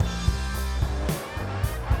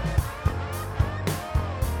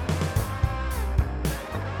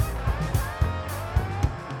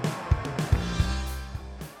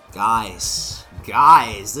Guys,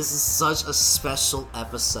 this is such a special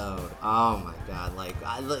episode. Oh my god,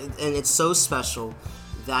 and it's so special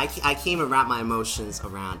that I can't even wrap my emotions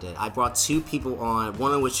around it. I brought two people on,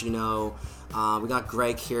 one of which you know. We got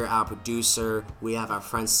Greg here, our producer. We have our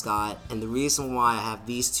friend Scott. And the reason why I have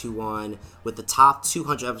these two on with the top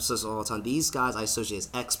 200 episodes of all time, these guys I associate as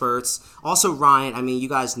experts. Also Ryan, I mean, you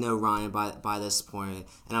guys know Ryan by this point.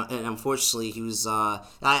 And unfortunately, he was, I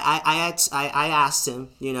asked him,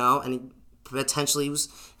 you know, and potentially he was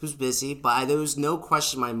busy. But there was no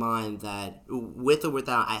question in my mind that with or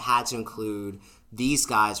without, I had to include these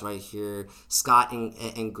guys right here, Scott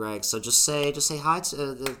and Greg. So just say hi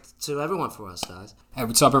to everyone for us, guys. Hey,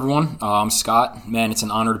 what's up, everyone? I'm Scott. Man, it's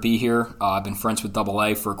an honor to be here. I've been friends with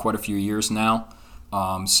AA for quite a few years now.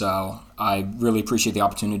 So I really appreciate the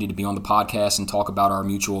opportunity to be on the podcast and talk about our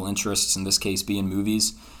mutual interests, in this case being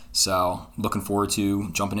movies. So looking forward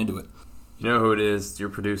to jumping into it. You know who it is, your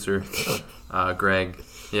producer, Greg.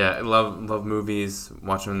 Yeah, I love movies,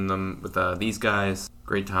 watching them with these guys.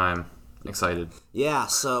 Great time. Excited. Yeah,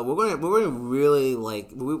 so we're gonna really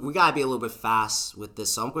we gotta be a little bit fast with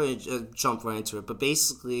this. So I'm going to jump right into it. But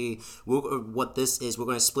basically, what this is, we're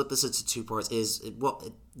going to split this into two parts. It's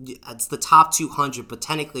the top 200, but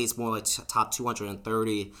technically it's more like top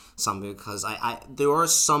 230 something, because there are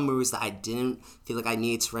some movies that I didn't feel like I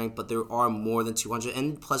needed to rank, but there are more than 200,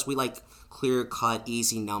 and plus we like clear cut,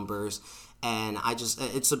 easy numbers. And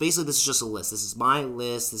so basically this is just a list. This is my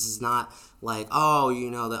list. This is not like, oh, you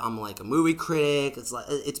know, that I'm like a movie critic.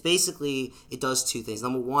 It's basically, it does two things.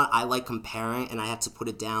 Number one, I like comparing, and I have to put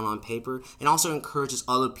it down on paper, and also encourages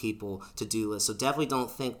other people to do lists. So definitely don't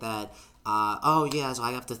think that, so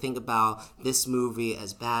I have to think about this movie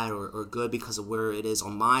as bad or good because of where it is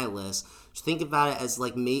on my list. Just think about it as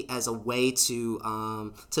like me as a way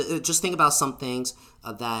to just think about some things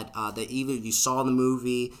that either you saw the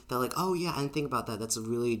movie, that like, oh yeah, I didn't think about that. That's a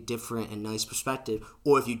really different and nice perspective.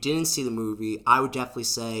 Or if you didn't see the movie, I would definitely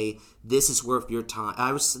say this is worth your time.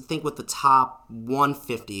 I would think with the top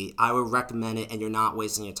 150, I would recommend it, and you're not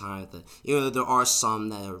wasting your time with it. Even though there are some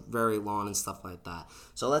that are very long and stuff like that.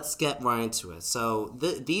 So let's get right into it. So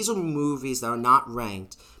these are movies that are not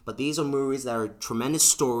ranked, but these are movies that are tremendous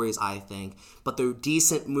stories, I think. But they're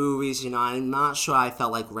decent movies, you know. I'm not sure I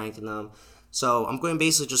felt like ranking them. So I'm going to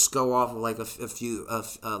basically just go off of like a few,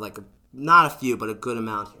 not a few, but a good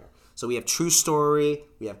amount here. So we have True Story,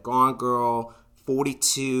 we have Gone Girl,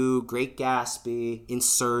 42, Great Gatsby,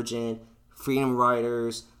 Insurgent, Freedom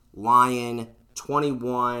Writers, Lion,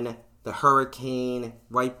 21, The Hurricane,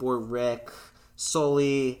 Right Boy Rick,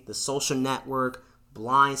 Sully, The Social Network,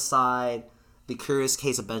 Blind Side, The Curious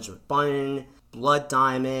Case of Benjamin Button, Blood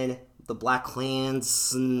Diamond, The Black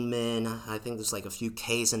Klansman. I think there's like a few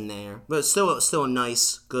K's in there, but it's still a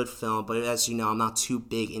nice, good film. But as you know, I'm not too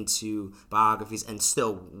big into biographies, and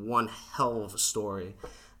still one hell of a story.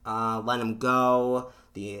 Let 'Em Go,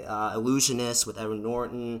 The Illusionist with Edward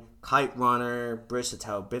Norton, Kite Runner, Bridge to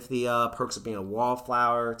Terabithia, Perks of Being a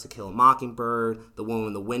Wallflower, To Kill a Mockingbird, The Woman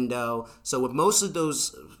in the Window. So with most of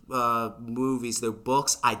those movies, they're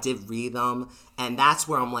books. I did read them, and that's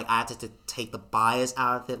where I'm like, I have to take the bias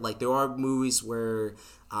out of it. Like, there are movies where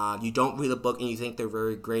you don't read the book and you think they're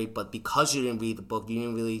very great, but because you didn't read the book, you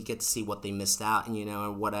didn't really get to see what they missed out, and you know,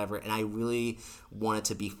 and whatever. And I really wanted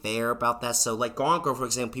to be fair about that. So like Gone Girl, for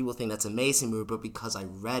example, people think that's an amazing movie, but because I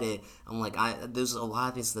read it, I'm like, there's a lot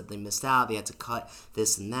of things that they missed out. They had to cut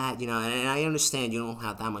this and that, you know, and I understand you don't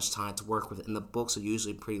have that much time to work with it, and the books are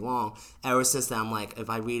usually pretty long. Ever since then, I'm like, if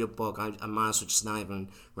I read a book, I might as well just not even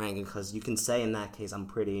rank it, because you can say in that case I'm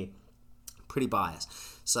pretty biased.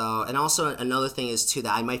 So, and also another thing is too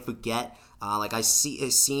that I might forget. Like I've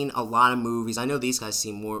seen a lot of movies. I know these guys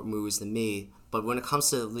see more movies than me, but when it comes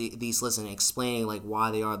to these lists and explaining like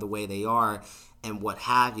why they are the way they are and what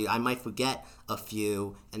have you, I might forget a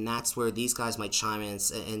few, and that's where these guys might chime in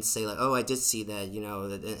and say like, oh, I did see that, you know,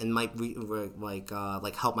 and might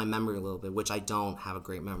help my memory a little bit, which I don't have a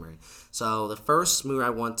great memory. So the first movie I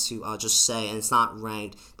want to just say, and it's not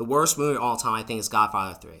ranked, the worst movie of all time I think is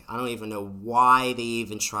Godfather 3. I don't even know why they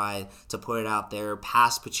even tried to put it out there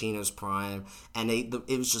past Pacino's prime, and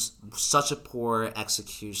it was just such a poor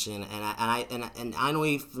execution, and I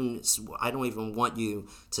don't even want you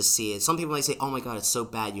to see it. Some people might say, oh my god, it's so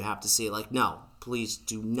bad you have to see it. Like, no, please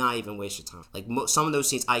do not even waste your time. Like, some of those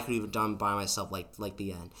scenes I could have done by myself, like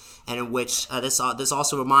the end. And in which, this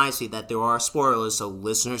also reminds me that there are spoilers, so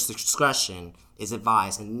listeners' discretion is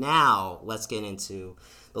advised. And now, let's get into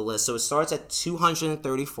the list. So it starts at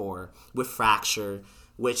 234 with Fracture,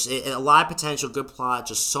 which a lot of potential, good plot,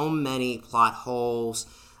 just so many plot holes.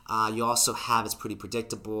 You also have, it's pretty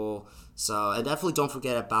predictable. So, and definitely don't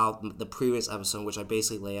forget about the previous episode, which I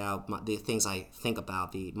basically lay out the things I think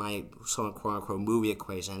about, my quote unquote movie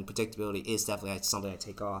equation. Predictability is definitely something I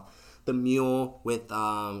take off. The Mule with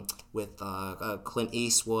Clint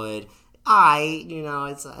Eastwood. I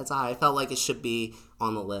felt like it should be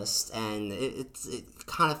on the list, and it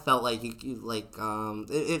kind of felt like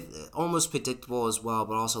it almost predictable as well,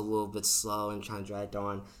 but also a little bit slow and trying to drag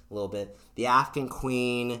on a little bit. The African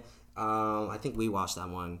Queen. I think we watched that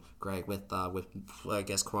one, Greg, with I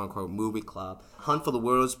guess quote unquote movie club. Hunt for the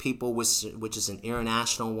Wilder's People, which is an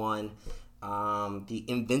international one. The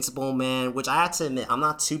Invincible Man, which I have to admit I'm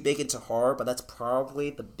not too big into horror, but that's probably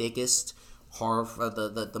the biggest horror,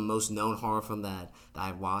 the most known horror film that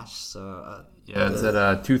I've watched. So it's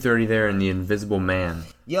at 2:30 there in The Invisible Man.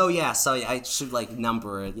 So I should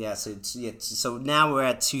number it. Yeah, so now we're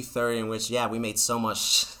at 2:30, in which we made so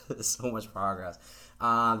much progress.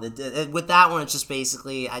 With that one, it's just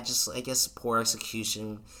basically I guess poor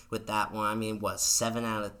execution with that one. I mean, 7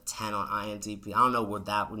 out of 10 on IMDb. I don't know where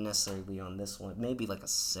that would necessarily be on this one. Maybe like a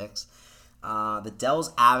 6. The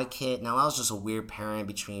Devil's Advocate. Now that was just a weird pairing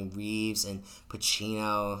between Reeves and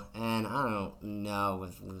Pacino, and I don't know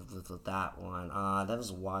with that one. That was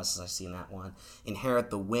a while since I've seen that one. Inherit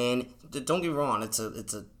the Wind. Don't get me wrong.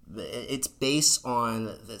 It's based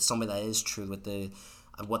on something that is true with the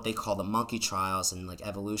what they call the monkey trials and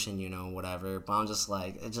evolution, whatever. But I'm just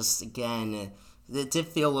it did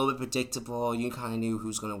feel a little bit predictable. You kind of knew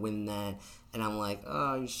who's gonna win that, and I'm like, oh,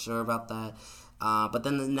 are you sure about that? But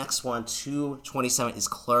then the next one, 2:27, is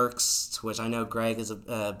Clerks, to which I know Greg is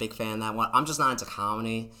a big fan of that one. I'm just not into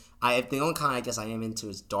comedy. The only kind I guess I am into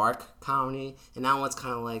is dark comedy, and that one's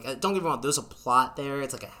kind of don't get me wrong, there's a plot there.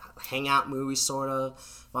 It's like a hangout movie sort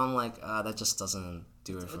of, but I'm like, that just doesn't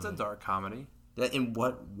do it for me. It's a dark comedy. In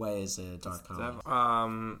what way is it a dark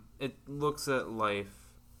comedy? It looks at life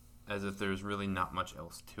as if there's really not much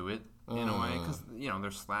else to it in a way, because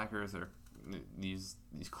they're slackers, they're these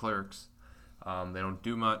clerks. They don't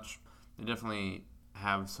do much. They definitely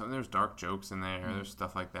have some. There's dark jokes in there. There's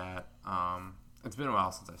stuff like that. It's been a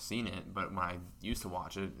while since I've seen it, but when I used to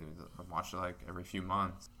watch it, I watched it every few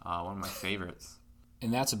months. One of my favorites.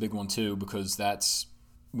 And that's a big one too, because that's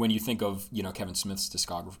when you think of Kevin Smith's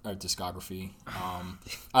discography.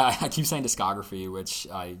 I keep saying discography, which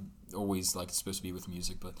I always it's supposed to be with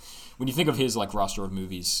music, but when you think of his roster of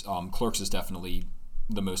movies, Clerks is definitely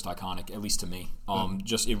the most iconic, at least to me.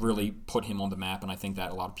 Just it really put him on the map, and I think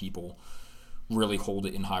that a lot of people really hold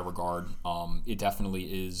it in high regard. It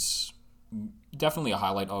definitely is a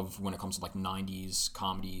highlight of when it comes to 90s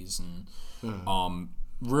comedies, and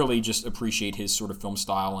really just appreciate his sort of film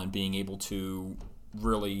style and being able to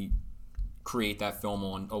really create that film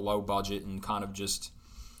on a low budget and kind of just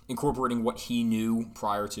incorporating what he knew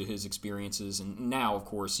prior to his experiences. And now, of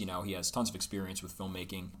course, he has tons of experience with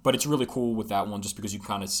filmmaking. But it's really cool with that one just because you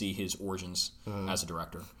kind of see his origins as a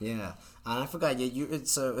director. Yeah. And I forgot,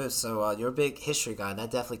 you're a big history guy.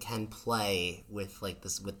 That definitely can play with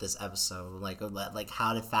this episode.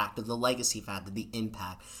 How to factor the legacy factor, the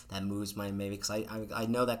impact that movies might make. Because I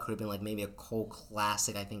know that could have been maybe a cult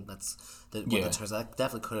classic. I think that's what the term. That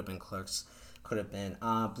definitely could have been Clerks. Could have been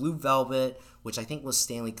Blue Velvet, which I think was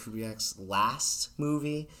Stanley Kubrick's last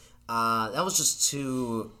movie. That was just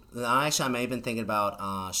too. Actually, I may have been thinking about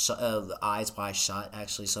Eyes Wide Shut.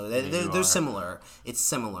 Actually, so they're similar. It's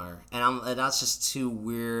similar, and that's just too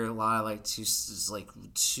weird. A lot of too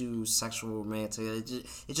sexual romantic.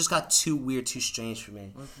 It just got too weird, too strange for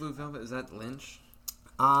me. What's Blue Velvet? Is that Lynch?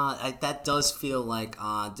 That does feel like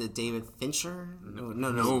David Fincher.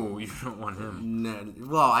 No, you don't want him. No,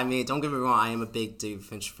 well, I mean, don't get me wrong. I am a big David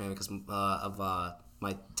Fincher fan because of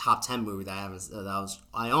my top 10 movie that I haven't.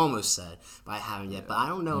 I almost said, but I haven't yet. But I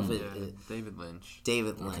don't know if it. David Lynch.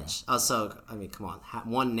 David Lynch. Okay. So I mean, come on,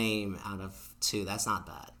 one name out of 2. That's not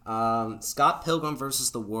bad. Scott Pilgrim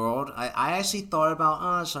versus the World. I actually thought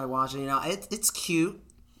about should I watch it? It's cute.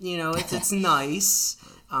 It's nice.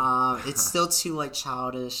 It's still too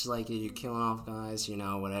childish, you're killing off guys,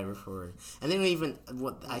 whatever for. And then even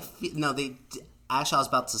what I feel. No, they actually I was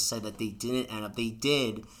about to say that they didn't end up. They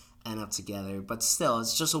did end up together, but still,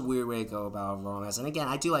 it's just a weird way to go about romance. And again,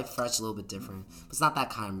 I do like Fresh a little bit different, but it's not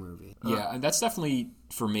that kind of movie. Yeah, and that's definitely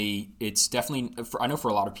for me. It's definitely. I know for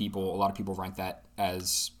a lot of people rank that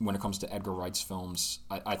as when it comes to Edgar Wright's films.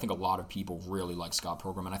 I think a lot of people really like Scott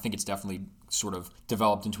Pilgrim, and I think it's definitely sort of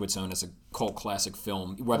developed into its own as a cult classic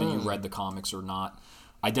film, whether you read the comics or not.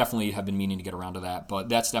 I definitely have been meaning to get around to that, but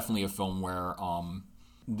that's definitely a film where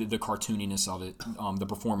the cartooniness of it, the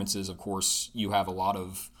performances, of course, you have a lot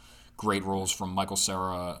of great roles from Michael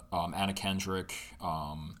Cera, Anna Kendrick,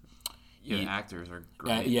 the actors are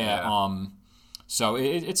great. So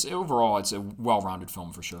it's overall it's a well-rounded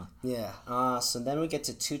film for sure. Yeah. So then we get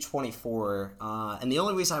to 224, and the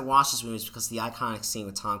only reason I watched this movie is because the iconic scene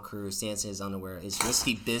with Tom Cruise dancing in his underwear is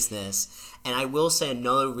risky business. And I will say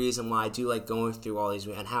another reason why I do like going through all these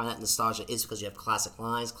and having that nostalgia is because you have classic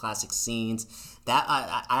lines, classic scenes. That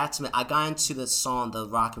I have to admit, I got into the song "The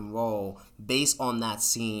Rock and Roll" based on that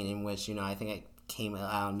scene in which I think it came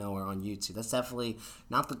out of nowhere on YouTube. That's definitely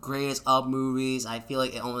not the greatest of movies. I feel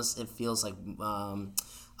like it feels like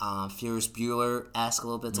Ferris Bueller-esque a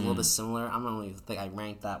little bit. It's a little bit similar. I don't even think I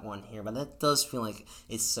ranked that one here, but that does feel like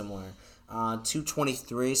it's similar.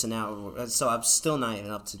 223. So I'm still not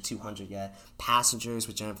even up to 200 yet. Passengers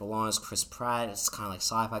with Jennifer Lawrence, Chris Pratt. It's kind of like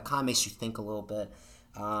sci-fi. Kind of makes you think a little bit.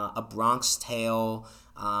 A Bronx Tale.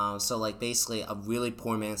 So like basically a really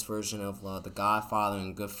poor man's version of The Godfather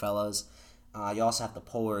and Goodfellas. You also have the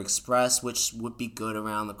Polar Express, which would be good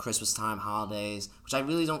around the Christmas time holidays. Which I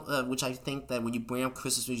really don't. Which I think that when you bring up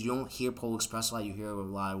Christmas movies, you don't hear Polar Express a lot. You hear it a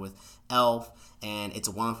lot with Elf and It's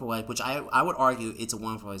a Wonderful Life. Which I would argue It's a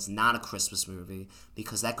Wonderful Life is not a Christmas movie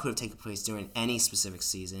because that could have taken place during any specific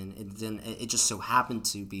season. It just so happened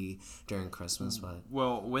to be during Christmas. But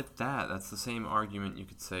well, with that's the same argument you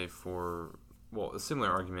could say for a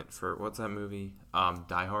similar argument for what's that movie?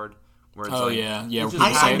 Die Hard. Where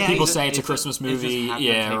it's people say it's a Christmas movie, or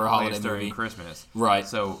a holiday during movie. Christmas, right?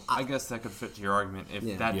 So I guess that could fit to your argument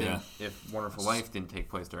if Wonderful Life didn't take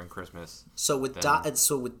place during Christmas. So with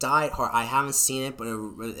Die Hard, I haven't seen it, but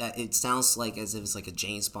it sounds like as if it's like a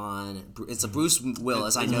James Bond. It's a Bruce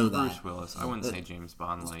Willis. I know that Bruce Willis. I wouldn't say James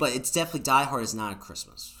Bond. But it's definitely Die Hard is not a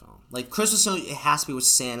Christmas film. Like Christmas, it has to be with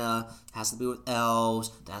Santa. It has to be with elves.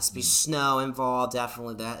 There has to be snow involved.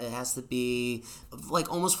 Definitely, that it has to be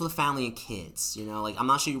like almost for the family and kids. Like I'm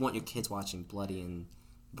not sure you want your kids watching bloody and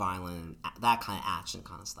violent, that kind of action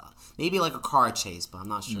kind of stuff. Maybe like a car chase, but I'm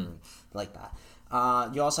not sure like that.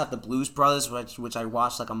 You also have the Blues Brothers, which I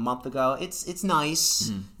watched like a month ago. It's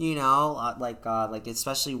nice, like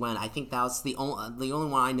especially when I think that was the only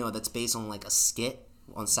one I know that's based on like a skit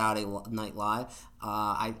on Saturday Night Live.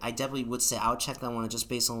 I definitely would say I would check that one just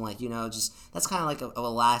based on like just that's kind of like a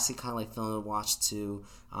elastic kind of like film to watch too.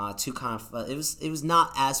 Kind of it was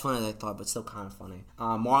not as funny as I thought, but still kind of funny.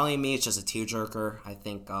 Marley and Me is just a tearjerker. I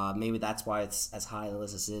think maybe that's why it's as high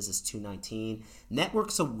as this is. It's 219.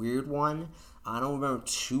 Network's a weird one. I don't remember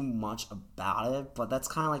too much about it, but that's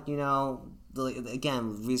kind of like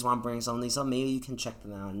again, the reason why I'm bringing some of these up. Maybe you can check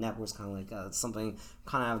them out. Network's kind of like something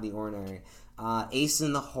kind of out of the ordinary. Ace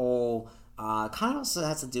in the Hole kind of also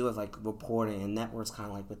has to do with like reporting, and Network's kind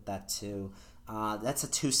of like with that too. That's a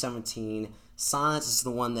 217. Silence is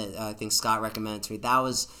the one that I think Scott recommended to me. That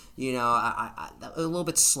was a little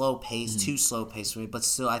bit slow paced, too slow paced for me, but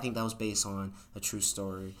still I think that was based on a true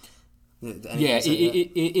story.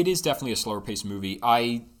 It is definitely a slower paced movie.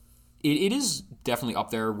 It is definitely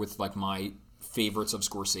up there with like my favorites of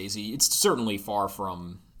Scorsese. It's certainly far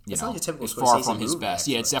from it's like a typical it's Scorsese far from his movie, best.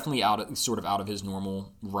 actually. Yeah, it's definitely out of his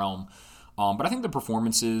normal realm. But I think the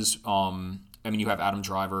performances. You have Adam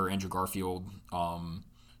Driver, Andrew Garfield.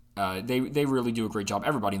 They really do a great job.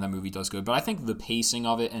 Everybody in that movie does good. But I think the pacing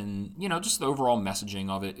of it and just the overall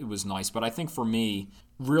messaging of it was nice. But I think for me,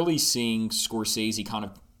 really seeing Scorsese kind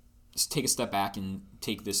of take a step back and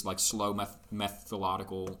take this like slow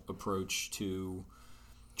methodical approach to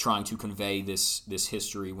trying to convey this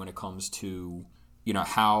history when it comes to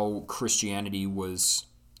how Christianity was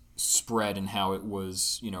spread and how it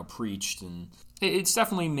was preached, and it's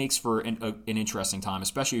definitely makes for an interesting time,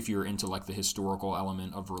 especially if you're into like the historical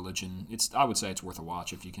element of religion. I would say it's worth a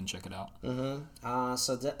watch if you can check it out.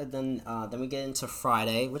 So then we get into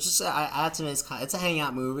Friday, which is I have to admit it's a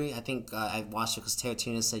hangout movie. I think I watched it because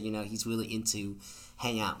Tarantino said he's really into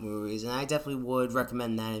hangout movies, and I definitely would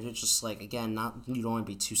recommend that if it's just like again you don't want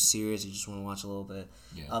to be too serious. You just want to watch a little bit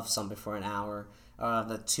of something for an hour.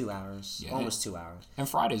 The 2 hours, almost 2 hours. And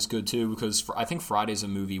Friday's good too because I think Friday's a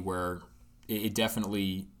movie where it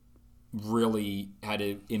definitely really had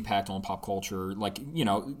an impact on pop culture. Like,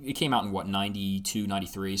 it came out in 92,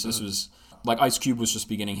 93. So this was like Ice Cube was just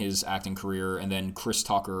beginning his acting career, and then Chris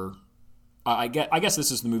Tucker. I guess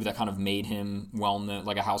this is the movie that kind of made him well-known,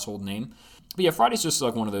 like a household name. But yeah, Friday's just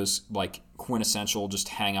like one of those like quintessential just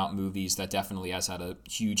hangout movies that definitely has had a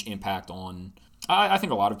huge impact on. I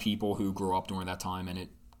think a lot of people who grew up during that time, and it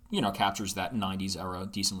captures that 90s era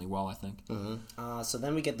decently well, I think. So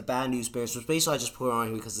then we get the Bad News Bears, which basically I just put on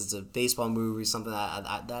here because it's a baseball movie, something that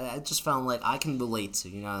I just found like I can relate to,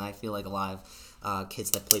 and I feel like a lot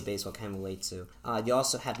kids that play baseball can relate to. You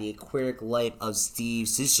also have The Aquatic Life of Steve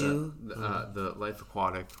Zissou. The Life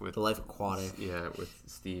Aquatic with The Life Aquatic. Yeah, with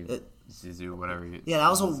Steve Zissou, whatever. Yeah, that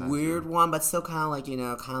was a weird one, but still kind of like,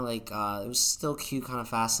 it was still cute, kind of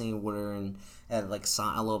fascinating water and like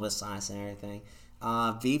a little bit of science and everything.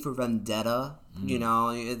 V for Vendetta,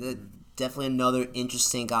 definitely another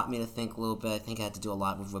interesting, got me to think a little bit. I think I had to do a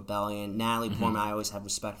lot with Rebellion. Natalie Portman, I always have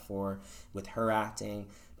respect for with her acting.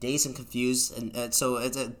 Dazed and Confused, and so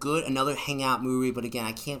it's another hangout movie, but again,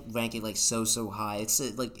 I can't rank it like so high. It's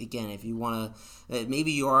like, again, if you want to,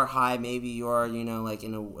 maybe you are high, maybe you are like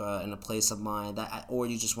in a place of mind that, or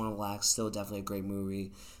you just want to relax. Still, definitely a great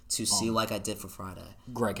movie to see, like I did for Friday.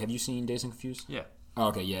 Greg, have you seen Dazed and Confused? Yeah.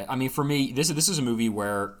 Okay, yeah. I mean, for me, this is a movie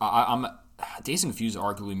where I'm Dazed and Confused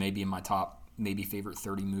arguably maybe in my top maybe favorite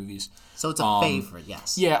 30 movies. So it's a favorite,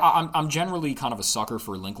 yes. Yeah, I'm generally kind of a sucker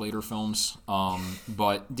for Linklater films,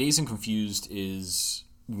 but Dazed and Confused is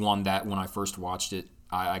one that when I first watched it,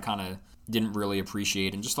 I kind of didn't really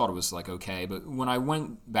appreciate and just thought it was like okay. But when I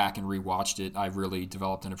went back and rewatched it, I really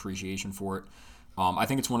developed an appreciation for it. I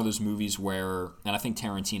think it's one of those movies where, and I think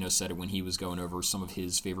Tarantino said it when he was going over some of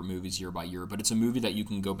his favorite movies year by year, but it's a movie that you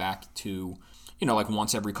can go back to, like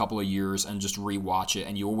once every couple of years and just rewatch it,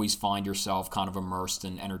 and you always find yourself kind of immersed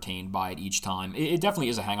and entertained by it each time. It definitely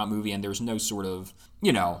is a hangout movie, and there's no sort of,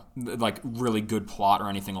 like really good plot or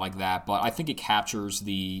anything like that, but I think it captures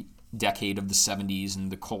the decade of the 70s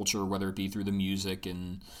and the culture, whether it be through the music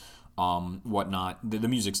and whatnot. The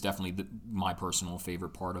music's definitely my personal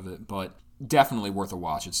favorite part of it, but definitely worth a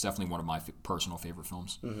watch. It's definitely one of my personal favorite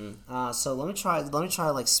films. Mm-hmm. So let me try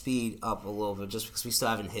to like speed up a little bit, just because we still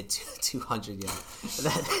haven't hit 200 yet.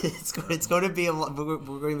 It's going to be we're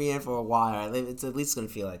going to be in for a while. It's at least going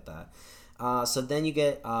to feel like that. So then you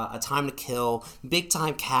get A Time to Kill, big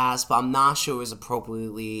time cast, but I'm not sure it was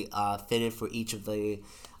appropriately fitted for each of the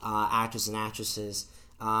actors and actresses.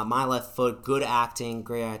 My Left Foot, good acting,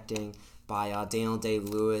 great acting by Daniel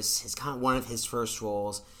Day-Lewis. It's kind of one of his first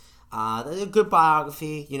roles. A good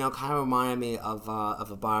biography, kind of reminded me of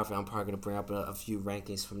a biography I'm probably going to bring up a few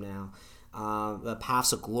rankings from now. The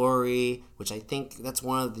Paths of Glory, which I think that's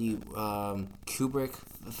one of the Kubrick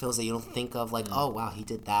films that you don't think of, like, oh wow, he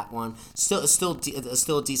did that one. Still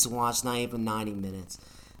a decent watch, not even 90 minutes.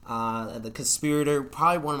 The Conspirator,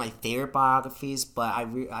 probably one of my favorite biographies, but I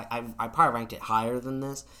probably ranked it higher than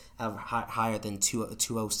this, higher than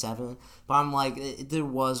 207. But I'm like, there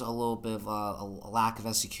was a little bit of a lack of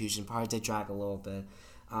execution, probably did drag a little bit.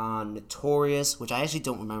 Notorious, which I actually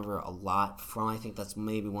don't remember a lot from. I think that's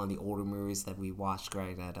maybe one of the older movies that we watched,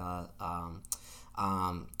 Greg, at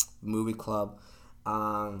Movie Club.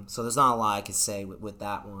 So there's not a lot I could say with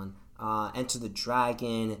that one. Enter the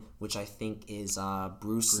Dragon, which I think is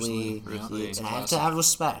Bruce Lee. And I have to have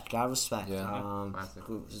respect. Gotta respect. Yeah.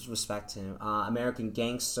 Respect him. American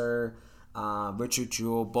Gangster, Richard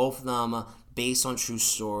Jewell, both of them based on true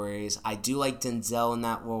stories. I do like Denzel in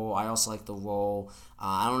that role. I also like the role.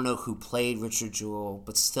 I don't know who played Richard Jewell,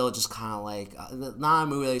 but still just kind of like, not a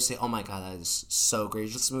movie that you say, oh my god, that is so great.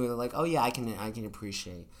 Just a movie that like, oh yeah, I can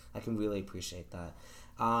appreciate. I can really appreciate that.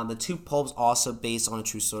 The Two Popes, also based on a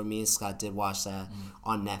true story. Me and Scott did watch that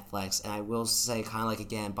on Netflix, and I will say, kind of like,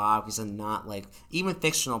 again, biographies are not like, even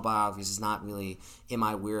fictional biographies is not really in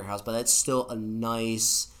my wheelhouse, but it's still a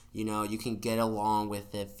nice, you can get along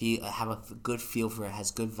with it, have a good feel for it,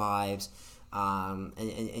 has good vibes,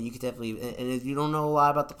 and you could definitely, and if you don't know a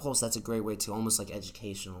lot about the Popes, that's a great way to, almost like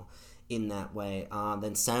educational in that way.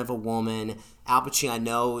 Then Son of a Woman, Al Pacino, I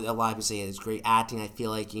know a lot of people say it's great acting. I feel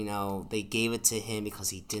like, they gave it to him because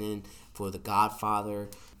he didn't for The Godfather.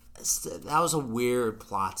 That was a weird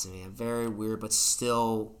plot to me, very weird, but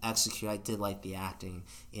still executed. I did like the acting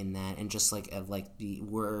in that, and just like and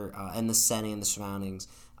the setting and the surroundings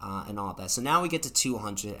and all that. So now we get to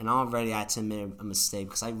 200, and already I had to admit a mistake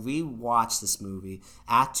because I rewatched this movie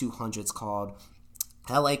at 200. It's called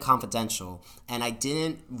LA Confidential, and I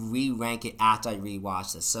didn't re-rank it after I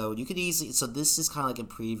rewatched it. So you could easily, so this is kind of like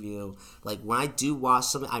a preview. Like when I do watch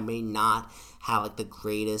something, I may not have like the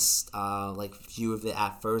greatest view of it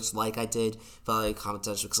at first, like I did for LA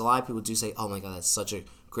Confidential, because a lot of people do say, "Oh my god, that's such a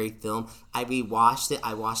great film." I rewatched it.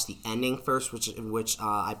 I watched the ending first, which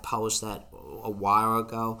I published that a while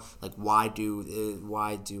ago. Like, why do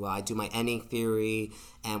I do my ending theory,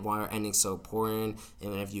 and why are endings so important?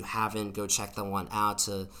 And if you haven't, go check that one out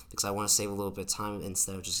because I want to save a little bit of time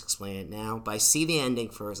instead of just explaining it now. But I see the ending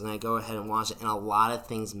first, and I go ahead and watch it, and a lot of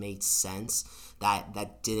things made sense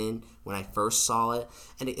that didn't when I first saw it.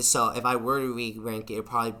 And so if I were to re-rank it, it'd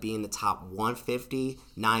probably be in the top 150,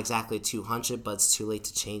 not exactly 200, but it's too late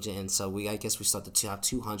to change it. And so I guess we start the top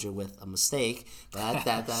 200 with a mistake, but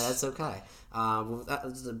that's okay.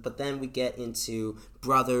 But then we get into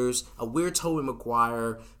Brothers, a weird Tobey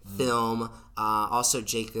Maguire film. Also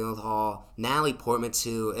Jake Gyllenhaal, Natalie Portman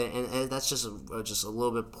too, and that's just a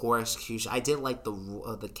little bit poor execution. I did like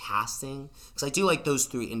the casting because I do like those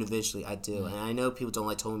three individually. I do, and I know people don't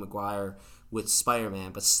like Tobey Maguire with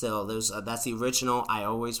Spider-Man, but still, that's the original. I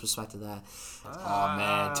always respected that. Oh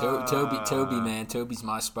man, Toby, man, Toby's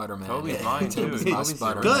my Spider-Man. Toby's mine too. Toby's my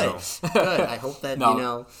Spider-Man. Good. I hope that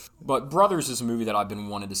But Brothers is a movie that I've been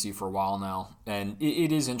wanting to see for a while now, and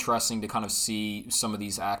it is interesting to kind of see some of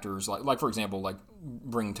these actors, like for example, like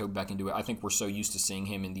bringing Toby back into it. I think we're so used to seeing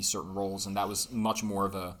him in these certain roles, and that was much more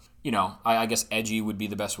of a, I guess edgy would be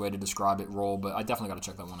the best way to describe it role, but I definitely got to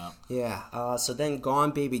check that one out. Yeah. So then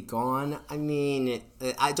Gone Baby Gone. I mean,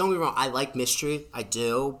 I don't get me wrong. I like mystery. I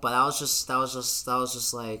do, but that was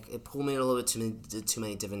just like it pulled me in a little bit too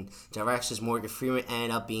many different directions. Morgan Freeman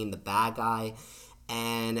ended up being the bad guy,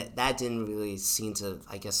 and that didn't really seem to,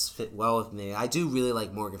 I guess, fit well with me. I do really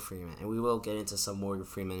like Morgan Freeman, and we will get into some Morgan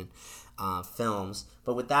Freeman films.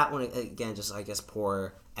 But with that one, again, just, I guess,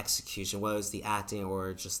 poor execution, whether it's the acting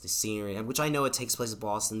or just the scenery, which I know it takes place in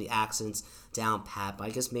Boston, the accents down pat, but I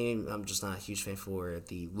guess maybe I'm just not a huge fan for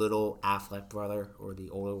the little Affleck brother, or the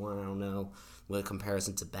older one, I don't know, with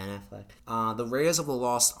comparison to Ben Affleck. The Raiders of the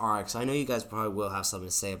Lost Ark, so I know you guys probably will have something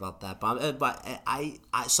to say about that, but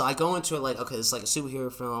I go into it like, okay, it's like a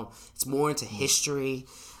superhero film, it's more into history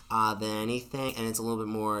than anything, and it's a little bit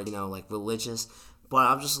more, like religious. But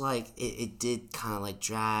I'm just like, it did kind of like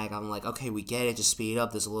drag. I'm like, okay, we get it, just speed it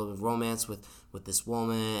up. There's a little bit of romance with this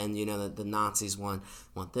woman, and the Nazis want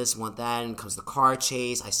this, want that, and comes the car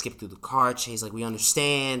chase. I skip through the car chase. Like, we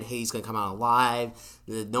understand, hey, he's gonna come out alive.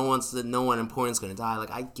 No one important is gonna die. Like,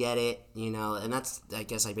 I get it, and that's, I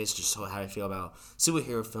guess, I basically just told how I feel about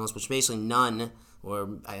superhero films, which basically none,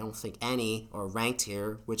 or I don't think any, are ranked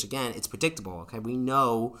here. Which again, it's predictable. Okay, we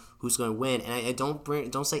know who's gonna win, and I don't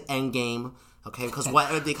say Endgame. Okay, because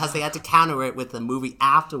they had to counter it with the movie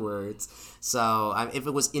afterwards. So if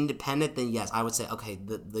it was independent, then yes, I would say, okay,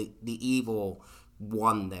 the evil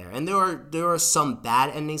won there. And there are some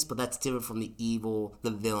bad endings, but that's different from the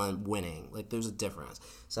villain winning. Like, there's a difference.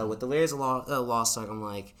 So with the Raiders of Lost Ark, I'm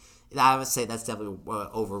like, I would say that's definitely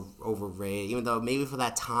overrated. Even though maybe for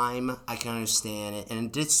that time I can understand it, and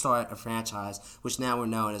it did start a franchise, which now we're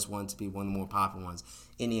known as one of the more popular ones.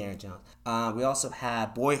 Indiana Jones. We also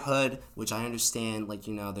had Boyhood, which I understand, like,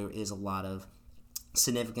 there is a lot of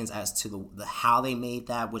significance as to the how they made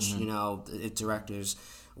that, which, if directors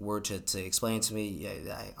were to explain to me,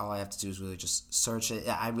 all I have to do is really just search it.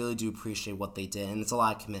 I really do appreciate what they did, and it's a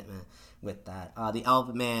lot of commitment with that. The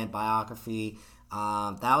Elephant Man biography,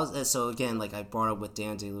 that was, so again, like I brought up with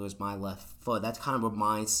Dan Day-Lewis, My Left Foot, that kind of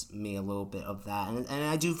reminds me a little bit of that, and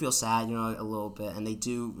I do feel sad, a little bit, and they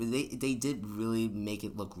did really make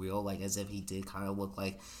it look real, like as if he did kind of look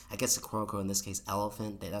like, I guess, a quote-unquote, in this case,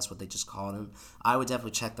 elephant. That's what they just called him. I would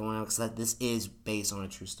definitely check that one out, because this is based on a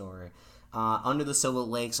true story. Under the Silver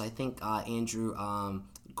Lakes, I think Andrew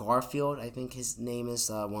Garfield, I think his name is,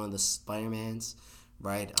 one of the Spider-Mans.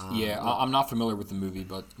 Right. I'm not familiar with the movie,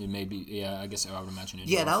 but it may be. Yeah, I guess I would imagine it.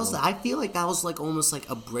 Yeah, I feel like that was like almost like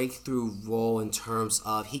a breakthrough role in terms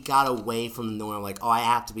of he got away from the norm. Like, I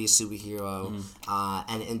have to be a superhero,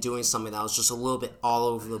 and doing something that was just a little bit all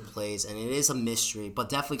over the place, and it is a mystery, but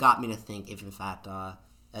definitely got me to think. If in fact, I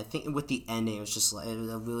think with the ending, it was just like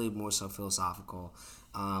really more so philosophical,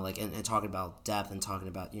 and talking about depth and talking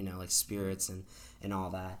about like spirits and all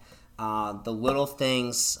that. The Little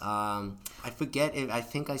Things. I forget. I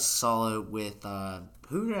think I saw it with.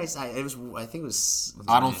 Who did I say? It was. I think it was.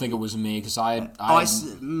 I don't think it was me because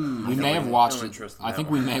we may have watched it. I think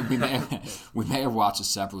we may have watched it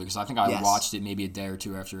separately because I think I watched it maybe a day or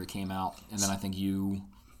two after it came out, and then I think you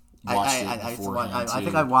watched it beforehand too. I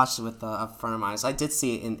think I watched it with a friend of mine. So I did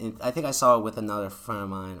see it. I think I saw it with another friend of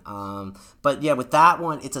mine. But yeah, with that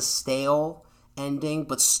one, it's a stale ending,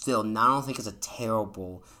 but still, I don't think it's a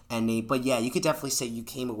terrible ending. But yeah, you could definitely say you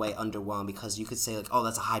came away underwhelmed because you could say like, oh,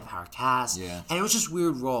 that's a high-powered cast. Yeah. And it was just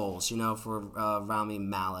weird roles, for Rami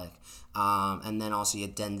Malek. And then also you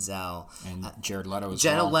had Denzel. And Jared Leto as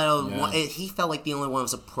Jared well. Leto, Yeah. he felt like the only one that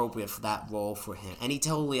was appropriate for that role for him. And he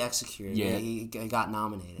totally executed. Yeah. He got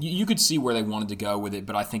nominated. You could see where they wanted to go with it,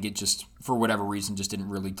 but I think it just, for whatever reason, just didn't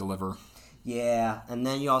really deliver. Yeah, and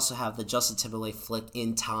then you also have the Justin Timberlake flick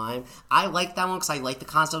In Time. I like that one because I like the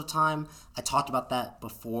concept of time. I talked about that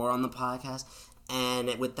before on the podcast.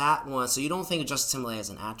 And with that one, so you don't think of Justin Timberlake as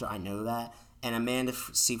an actor, I know that. And Amanda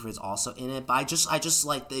Seyfried is also in it, but I just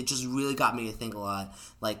like it. Just really got me to think a lot,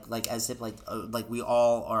 like as if like we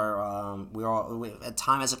all are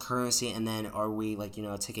time as a currency, and then are we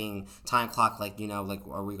ticking time clock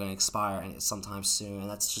are we going to expire sometime soon? And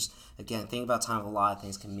that's just again thinking about time. A lot of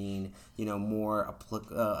things can mean more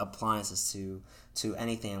appliances to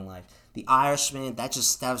anything in life. The Irishman, that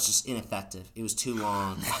was just ineffective. It was too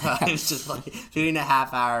long. It was just like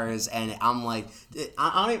 3.5 hours, and I'm like,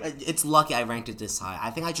 I don't even, it's lucky I ranked it this high.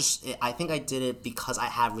 I think I did it because I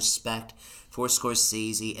have respect for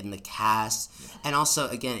Scorsese and the cast, and also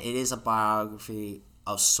again, it is a biography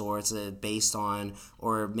of sorts, based on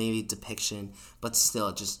or maybe depiction, but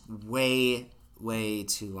still just way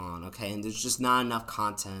too long. Okay, and there's just not enough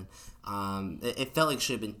content. It felt like it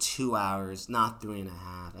should have been 2 hours, not 3.5.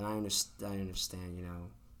 And I understand,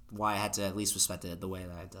 why I had to at least respect it the way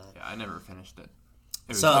that I did. Yeah, I never finished it.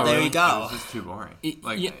 So there you go. It was just too boring.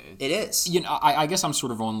 It is. I guess I'm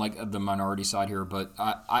sort of on like the minority side here, but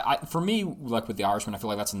I for me, like with The Irishman, I feel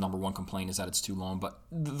like that's the number one complaint is that it's too long. But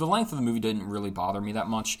the length of the movie didn't really bother me that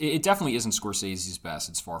much. It definitely isn't Scorsese's best.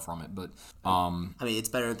 It's far from it. But I mean, it's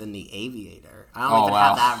better than The Aviator. I don't even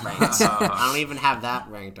have that ranked. I don't even have that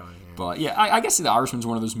ranked on here. But yeah, I guess The Irishman's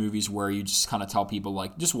one of those movies where you just kind of tell people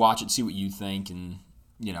like, just watch it, see what you think, and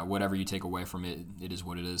whatever you take away from it, it is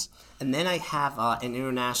what it is. And then I have an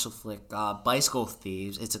international flick, Bicycle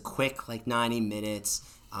Thieves. It's a quick, 90 minutes.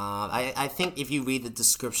 I think if you read the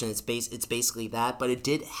description, it's basically that. But it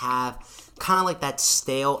did have kind of like that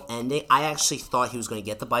stale ending. I actually thought he was going to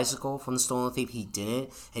get the bicycle from the stolen thief. He didn't.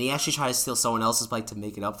 And he actually tried to steal someone else's bike to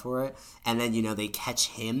make it up for it. And then, they catch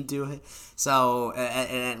him do it. So,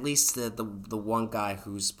 and at least the one guy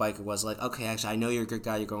whose bike it was like, okay, actually, I know you're a good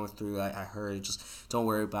guy. You're going through. I heard. Just don't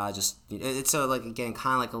worry about it. Just it's so again,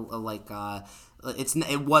 kind of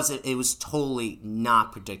it was totally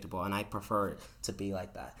not predictable, and I prefer it to be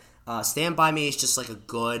like that. Stand By Me is just like a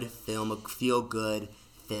good film, a feel good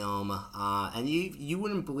film, and you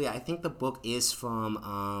wouldn't believe. I think the book is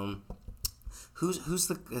from who's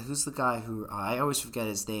the guy who I always forget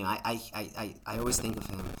his name. I always think of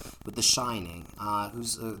him with The Shining.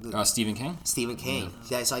 Stephen King. Stephen King.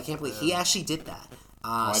 Yeah, so I can't believe he actually did that.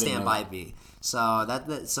 Stand By Me. So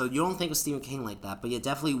so you don't think of Stephen King like that, but yeah,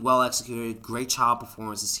 definitely well executed. Great child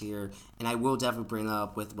performances here, and I will definitely bring that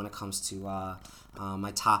up when it comes to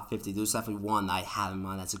my top 50. There's definitely one that I have in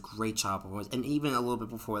mind that's a great child performance, and even a little bit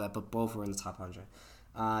before that, but both are in the top 100.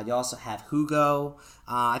 You also have Hugo.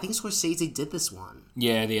 I think Scorsese did this one.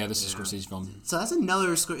 Yeah, this is Scorsese's film. So that's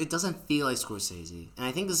another. It doesn't feel like Scorsese, and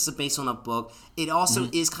I think this is based on a book. It also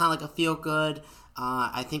is kind of like a feel good.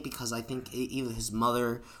 I think because either his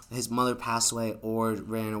mother passed away or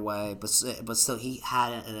ran away, but still he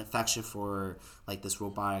had an affection for this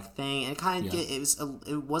robotic thing, and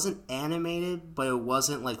it wasn't animated, but it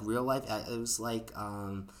wasn't like real life. It was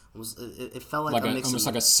it felt like a mix almost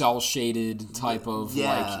like a cell shaded type of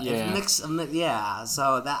mix. So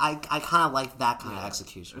that I kind of like that kind of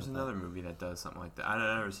execution. There's another movie that does something like that.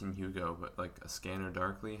 I've never seen Hugo, but like A Scanner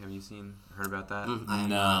Darkly. Have you heard about that?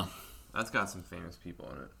 No. That's got some famous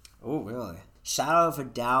people in it. Oh, really? Shadow of a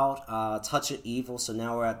Doubt, Touch of Evil. So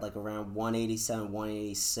now we're at around 187,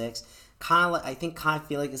 186. Kind of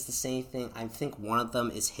feel like it's the same thing. I think one of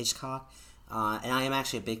them is Hitchcock, and I am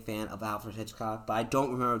actually a big fan of Alfred Hitchcock, but I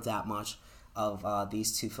don't remember that much of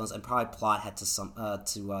these two films. And probably plot had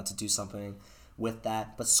to do something with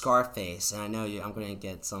that. But Scarface, and I know I'm going to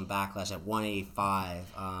get some backlash at 185.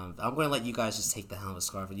 I'm going to let you guys just take the helm of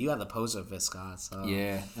Scarface. You have the poster of it, Scott. So.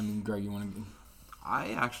 Yeah, I mean, Greg, you want to?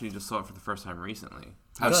 I actually just saw it for the first time recently.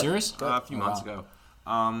 Oh, serious? A few months ago.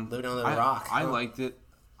 Living on the rock. I liked it.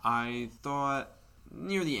 I thought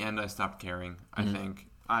near the end I stopped caring. I think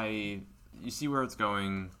you see where it's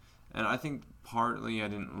going, and I think partly I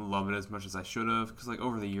didn't love it as much as I should have, because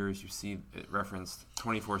over the years you see it referenced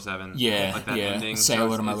 24/7. Yeah, that ending. Say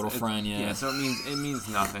hello to my little friend. Yeah, so it means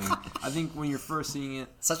nothing. I think when you're first seeing it,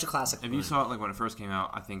 such a classic. If you saw it when it first came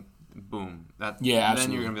out, I think boom, absolutely.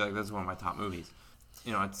 Then you're gonna be like, that's one of my top movies.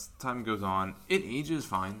 As time goes on, it ages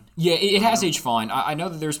fine. Yeah, it has aged fine. I know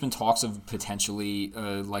that there's been talks of potentially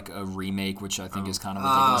like a remake, which I think is kind of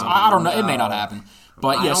ridiculous. I don't know. It may not happen.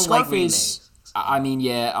 But yeah, Scarface,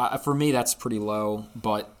 for me, that's pretty low.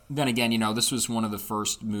 But then again, this was one of the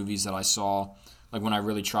first movies that I saw, like when I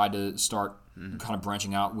really tried to start kind of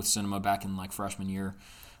branching out with cinema back in like freshman year.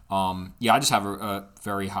 I just have a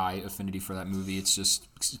very high affinity for that movie. It's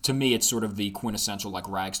just, to me, it's sort of the quintessential like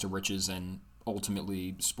rags to riches and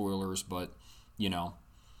ultimately spoilers, but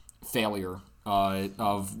failure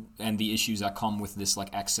and the issues that come with this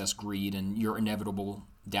like excess greed and your inevitable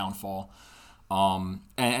downfall.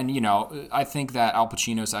 I think that Al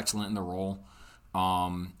Pacino's excellent in the role.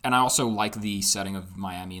 And I also like the setting of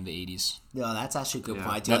Miami in the 80s. Yeah, that's actually a good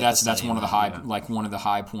point. That's one of the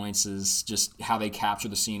high points is just how they capture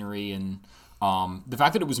the scenery and the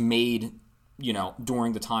fact that it was made,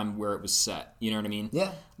 during the time where it was set. You know what I mean?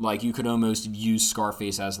 Yeah. Like you could almost use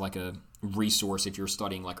Scarface as like a resource if you're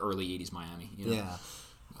studying like early 80s Miami. Yeah.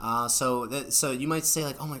 So you might say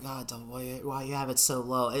like, oh my God, why you have it so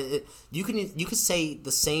low? You could say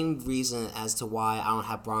the same reason as to why I don't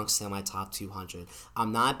have Bronx in my top 200.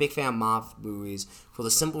 I'm not a big fan of mob movies for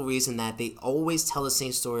the simple reason that they always tell the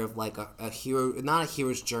same story of like a hero, not a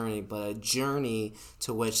hero's journey, but a journey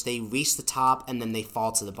to which they reach the top and then they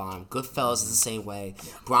fall to the bottom. Goodfellas is the same way.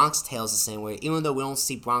 Bronx Tale is the same way. Even though we don't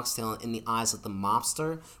see Bronx Tale in the eyes of the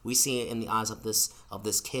mobster, we see it in the eyes of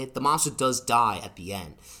this kid. The mobster does die at the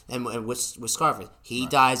end. And with Scarface, he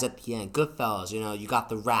dies at the end. Goodfellas, you got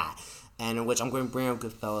the rat. And in which I'm going to bring up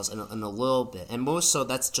Goodfellas in a little bit. And more so,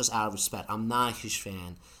 that's just out of respect. I'm not a huge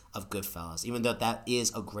fan of Goodfellas, even though that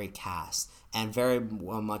is a great cast. And very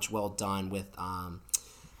much well done with...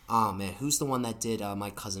 oh man, who's the one that did My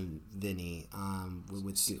Cousin Vinny?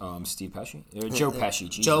 Steve Pesci? Joe Pesci.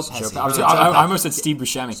 Jesus. Joe Pesci. I almost said Steve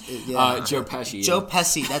Buscemi. Yeah. Joe Pesci. Joe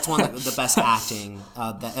Pesci. That's one of the best acting.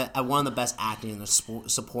 One of the best acting in the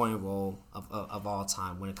supporting role of all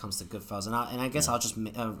time when it comes to Goodfellas. And I guess I'll just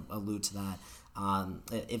allude to that.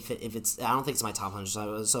 If it's, I don't think it's my top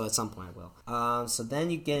 100, so at some point I will. So then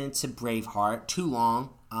you get into Braveheart. Too long.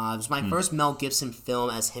 It was my first Mel Gibson film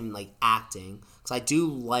as him like acting. Because I do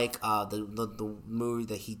like the movie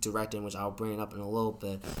that he directed, which I'll bring it up in a little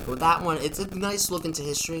bit. But with that one, it's a nice look into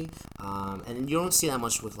history. And you don't see that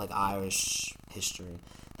much with like Irish history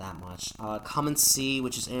that much. Come and See,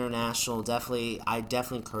 which is international. I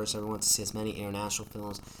definitely encourage everyone to see as many international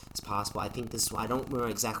films as possible. I think I don't remember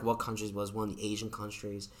exactly what countries it was, one of the Asian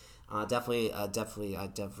countries. I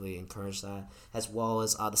definitely encourage that, as well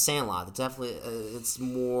as The Sandlot. It's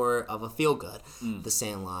more of a feel good, The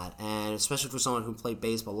Sandlot, and especially for someone who played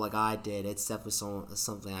baseball like I did, it's definitely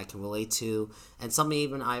something I can relate to, and something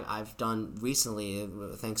even I've done recently,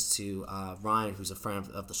 thanks to Ryan, who's a friend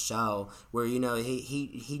of the show, where he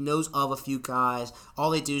knows of a few guys.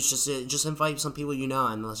 All they do is just invite some people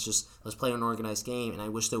and let's play an organized game. And I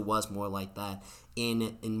wish there was more like that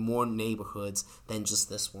in more neighborhoods than just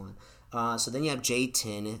this one. So then you have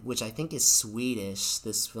J-10, which I think is Swedish.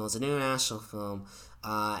 This film is an international film,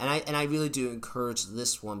 and I really do encourage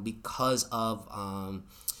this one because of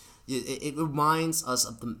it reminds us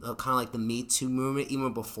of the kind of like the Me Too movement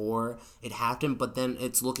even before it happened, but then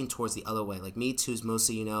it's looking towards the other way. Like Me Too is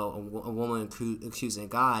mostly a woman accusing a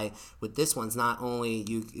guy. With this one, it's not only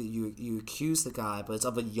you accuse the guy, but it's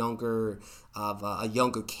of a younger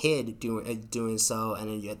kid doing so,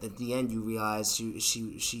 and then at the end you realize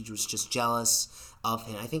she was just jealous of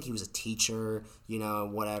him. I think he was a teacher,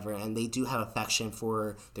 whatever, and they do have affection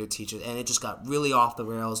for their teachers, and it just got really off the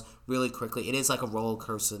rails really quickly. It is like a roller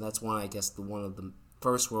coaster. That's one of the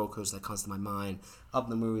first roller coasters that comes to my mind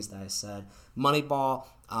of the movies that I said. Moneyball,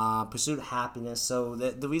 Pursuit of Happiness. So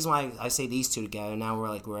the reason why I say these two together, now we're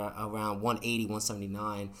around 180,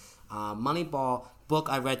 179. Moneyball, book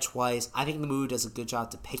I read twice. I think the movie does a good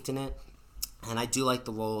job depicting it, and I do like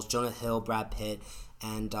the roles. Jonah Hill, Brad Pitt,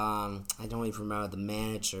 and I don't even remember the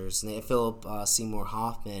managers. Philip Seymour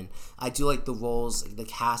Hoffman. I do like the roles, the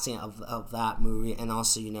casting of that movie, and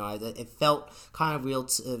also it felt kind of real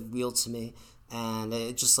to me. And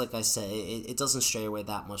it just like I said, it doesn't stray away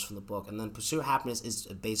that much from the book. And then Pursuit of Happiness is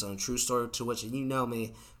based on a true story, to which, and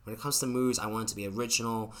me, when it comes to movies, I want it to be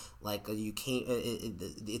original. Like you can't.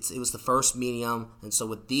 It was the first medium, and so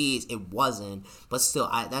with these, it wasn't. But still,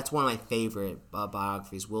 that's one of my favorite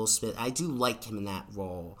biographies. Will Smith. I do like him in that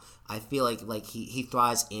role. I feel like he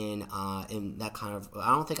thrives in that kind of. I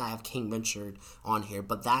don't think I have King Richard on here,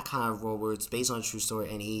 but that kind of role where it's based on a true story,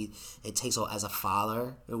 and it takes on as a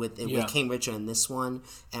father with King Richard in this one,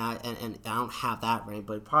 and I don't have that right,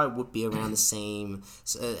 but it probably would be around the same.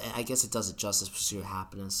 So I guess it does it justice. Pursuit of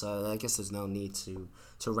Happiness. so I guess there's no need to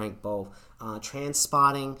rank both.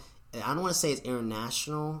 Trainspotting, I don't want to say it's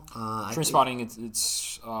international. Trainspotting,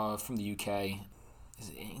 it's from the UK. Is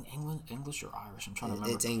it English or Irish? I'm trying to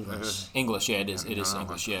remember. It's English. English, yeah, it is. It is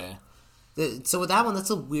English, yeah. So with that one, that's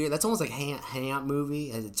almost like a hangout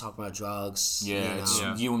movie. And talking about drugs. Yeah, it's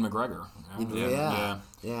Ewan McGregor. Yeah.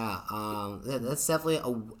 That's definitely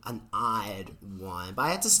an odd one, but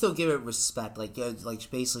I have to still give it respect. Like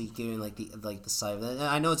basically giving like the side.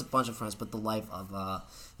 I know it's a bunch of friends, but the life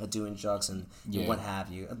of doing drugs and what have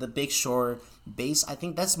you. The Big Short, I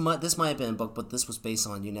think this might have been a book, but this was based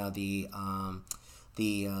on the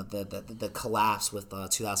collapse with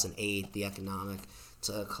 2008, the economic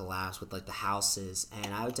collapse with like the houses,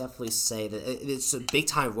 and I would definitely say that it's big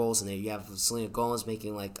time roles in there. You have Selena Gomez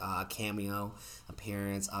making like a cameo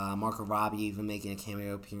appearance, Margot Robbie even making a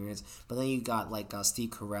cameo appearance, but then you got like Steve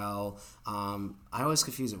Carell. I always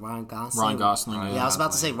confuse it. Ryan Gosling. Yeah, I was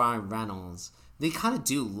about to say Ryan Reynolds. They kind of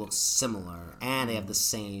do look similar, and they have the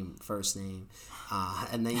same first name.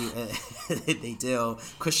 And then they do.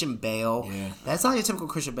 Christian Bale. Yeah. That's not your typical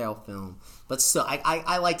Christian Bale film, but still,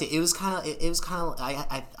 I liked it. It was kind of.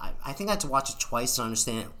 I think I had to watch it twice to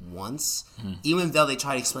understand it once, even though they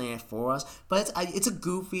try to explain it for us. But it's a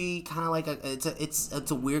goofy kind of like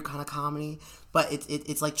it's a weird kind of comedy, but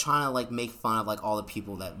it's like trying to like make fun of like all the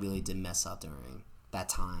people that really did mess up during that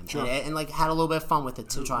time, sure. and like had a little bit of fun with it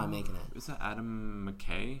to try making it. Is that Adam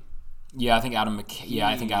McKay? Yeah, I think Adam McKay.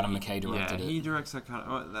 I think Adam McKay directed it. Yeah, he directs that kind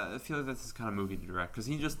of. I feel like that's his kind of movie to direct because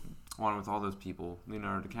he just won with all those people,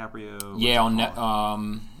 Leonardo DiCaprio. Yeah,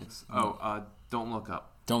 Don't Look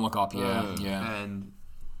Up. Don't Look Up. Yeah. And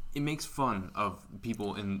it makes fun of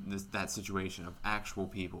people in that situation of actual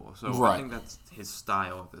people. So right. I think that's his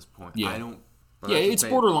style at this point. Yeah. I don't. Yeah, it's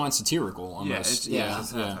borderline satirical almost. Yeah.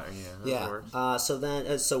 So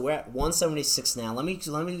we're at 176 now. Let me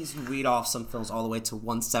read off some films all the way to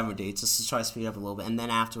 170 just to try to speed up a little bit, and then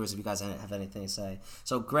afterwards, if you guys have anything to say.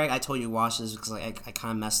 So Greg, I told you to watch this because I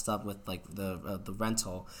kind of messed up with like the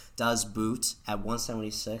rental. Does Boot at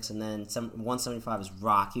 176, and then 175 is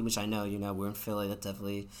Rocky, which I know we're in Philly. That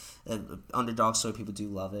definitely underdog story. People do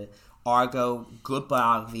love it. Argo, good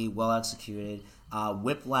biography, well executed.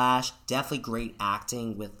 Whiplash, definitely great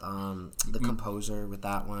acting with the composer with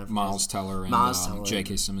that one. Miles Teller and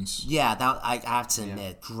J.K. Simmons. Yeah, that I have to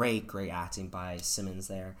admit, great acting by Simmons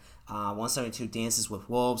there. 172, Dances with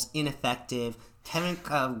Wolves, ineffective. Kevin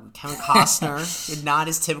Costner, not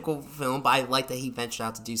his typical film, but I like that he ventured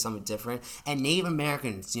out to do something different. And Native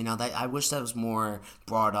Americans, that I wish that was more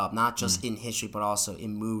brought up, not just in history but also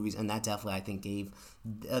in movies, and that definitely I think gave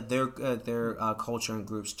their culture and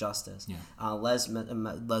groups justice. Yeah. Les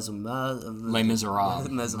Miserables.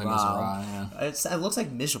 Yeah. It looks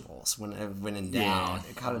like Miserables when in doubt. Yeah.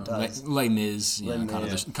 It kind of does. Les Mis,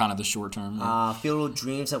 kind of the short term. Yeah. Field of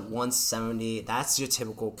Dreams at 170. That's your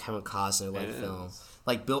typical Kevin Costner film.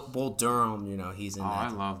 Like Bull Durham, he's in that. I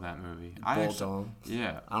love that movie. Bull Durham.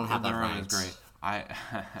 Yeah. I don't have that right. It's great.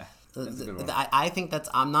 I think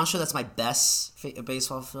I'm not sure that's my best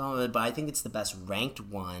baseball film, but I think it's the best ranked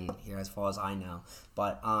one here as far as I know.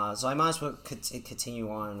 But so I might as well continue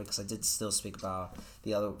on because I did still speak about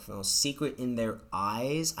the other film, Secret in Their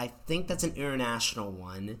Eyes. I think that's an international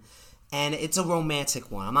one. And it's a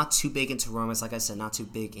romantic one. I'm not too big into romance, like I said, not too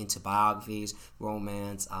big into biographies,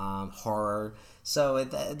 romance, horror. So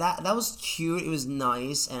that was cute. It was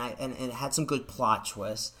nice, and it had some good plot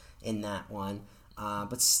twists in that one.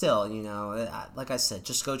 But still, like I said,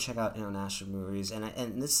 just go check out international movies.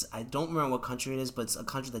 And this, I don't remember what country it is, but it's a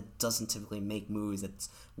country that doesn't typically make movies that's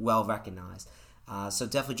well recognized. So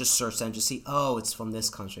definitely just search that and just see, it's from this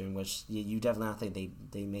country, in which you definitely don't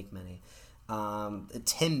think they make many.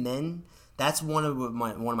 Tin Men, that's one of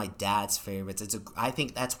my dad's favorites. I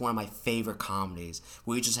think that's one of my favorite comedies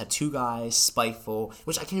where you just have two guys spiteful,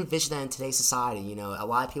 which I can envision that in today's society. A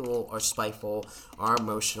lot of people are spiteful, are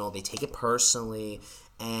emotional, they take it personally,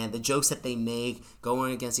 and the jokes that they make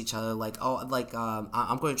going against each other,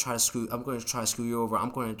 I'm going to try to screw you over.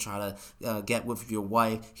 I'm going to try to get with your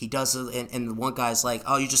wife. He does it, and one guy's like,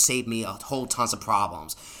 "Oh, you just saved me a whole tons of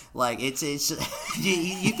problems." Like it's just,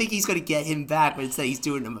 you think he's gonna get him back, but instead he's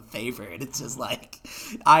doing him a favor, and it's just like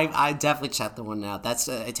I definitely checked the one out. That's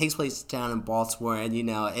it takes place down in Baltimore, and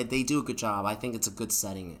they do a good job. I think it's a good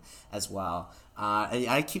setting as well.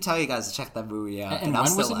 I keep telling you guys to check that movie out. And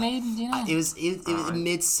when was it made? It was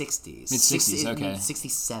mid-60s. Mid-60s, okay.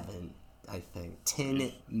 67. I think.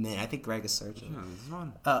 Tin Man. I think Greg is searching. Yeah, this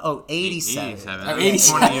one. 87. 87.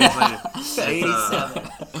 87. 20 years later. 87.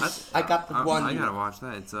 I got the one. I gotta watch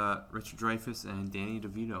that. It's Richard Dreyfuss and Danny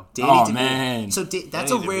DeVito. Man. So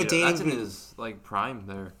that's Danny a rare DeVito. Danny That's in DeVito. his like prime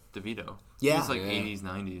there, DeVito. Yeah. He was like Yeah. 80s,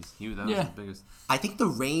 90s. That was the biggest. I think the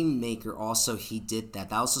Rainmaker also, he did that.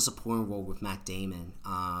 That was a supporting role with Matt Damon,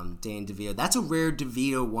 Danny DeVito. That's a rare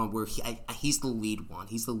DeVito one where he's the lead one.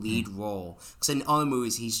 He's the lead role. Because in other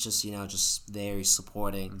movies, he's just just very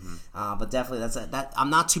supporting. But definitely, that. I'm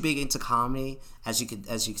not too big into comedy, as you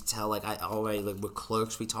could tell. Like I already with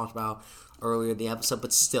Clerks we talked about earlier in the episode,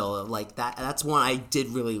 but still, like that's one I did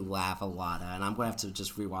really laugh a lot at, and I'm gonna have to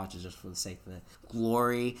just rewatch it just for the sake of it.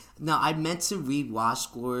 Glory. No, I meant to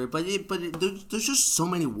rewatch Glory, but there's just so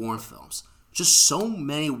many war films. Just so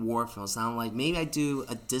many war films. Now I'm like, maybe I do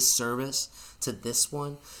a disservice to this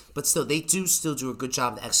one, but still, they do still do a good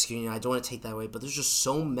job of executing it. I don't want to take that away, but there's just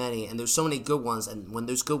so many, and there's so many good ones, and when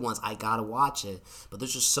there's good ones, I gotta watch it. But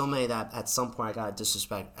there's just so many that at some point I gotta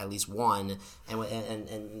disrespect at least one,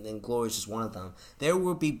 and Glory is just one of them. There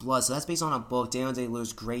Will Be Blood, so that's based on a book. Daniel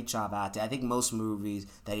Day-Lewis, great job at it. I think most movies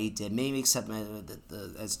that he did, maybe except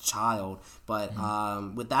as a child, but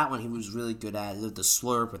with that one, he was really good at it. The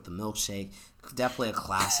slurp with the milkshake. Definitely a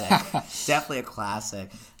classic. Definitely a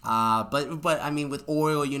classic. But I mean, with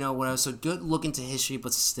Oil, whatever. So good look into history,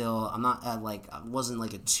 but still, I'm not I wasn't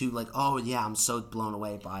like a too oh yeah, I'm so blown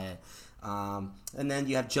away by it. And then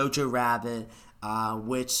you have Jojo Rabbit,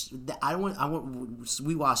 which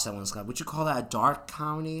we watched that one, Scott. Would you call that a dark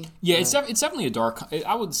comedy? Yeah, it's definitely a dark.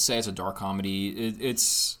 I would say it's a dark comedy.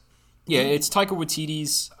 It's Taika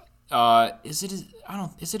Waititi's. Is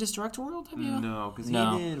it his directorial debut? No, because he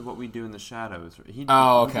did What We Do in the Shadows. He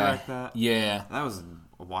okay. direct that. Yeah. That was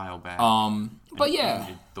a while back. But yeah.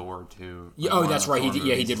 He did Thor too. Yeah, that's right.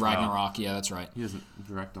 He did Ragnarok. Yeah, that's right. He doesn't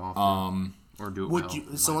direct often. Or do it well.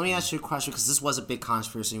 So let me ask you a question, because this was a big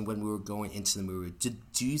controversy when we were going into the movie.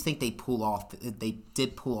 Do you think they did pull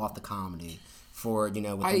off the comedy for, with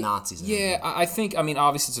the Nazis? I think,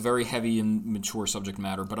 obviously it's a very heavy and mature subject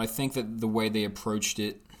matter, but I think that the way they approached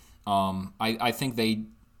it, I think they,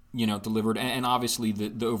 delivered, and obviously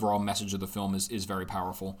the overall message of the film is very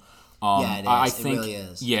powerful. Yeah, it is. I think, it really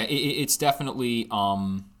is. Yeah, it's definitely,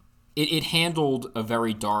 it handled a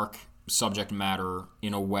very dark subject matter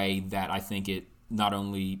in a way that I think it not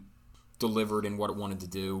only delivered in what it wanted to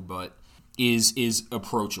do, but is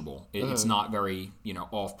approachable. It's not very,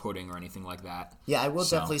 off-putting or anything like that. Yeah, I will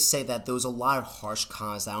definitely say that there was a lot of harsh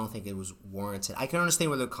comments that I don't think it was warranted. I can understand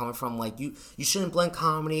where they're coming from. Like, you shouldn't blend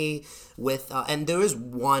comedy with... and there is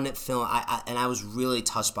one film, and I was really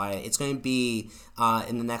touched by it. It's going to be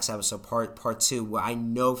in the next episode, part 2, where I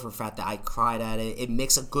know for a fact that I cried at it. It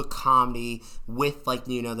makes a good comedy with,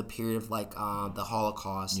 the period of, the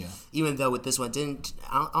Holocaust. Yeah. Even though with this one,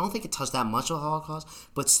 I don't think it touched that much of the Holocaust,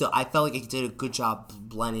 but still, I felt like it did a good job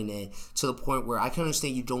blending it to the point where I can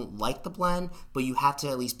understand you don't like the blend, but you have to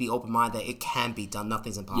at least be open-minded that it can be done.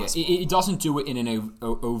 Nothing's impossible. Yeah, it doesn't do it in an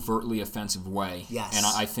overtly offensive way. Yes. And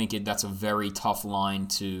I think that's a very tough line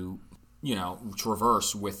to,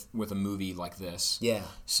 traverse with a movie like this. Yeah.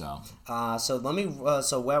 So. So let me.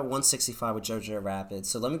 So we're at 165 with Jojo Rabbit.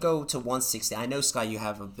 So let me go to 160. I know, Scott, you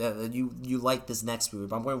have you like this next movie,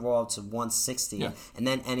 but I'm going to roll up to 160, yeah. And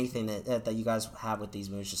then anything that you guys have with these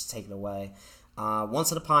movies, just take it away.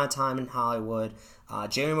 Once Upon a Time in Hollywood.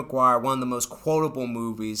 Jerry Maguire, one of the most quotable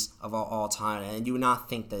movies of all time, and you would not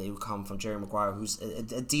think that it would come from Jerry Maguire, who's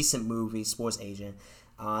a decent movie, sports agent.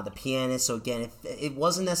 The Pianist, so again, it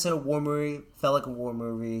wasn't necessarily a war movie, felt like a war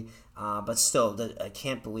movie, but still, I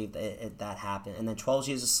can't believe that happened. And then 12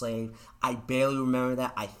 Years a Slave, I barely remember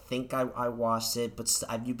that. I think I watched it, but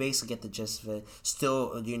you basically get the gist of it.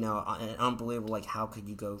 Still, unbelievable, how could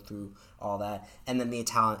you go through all that? And then the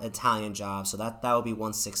Italian Job, so that would be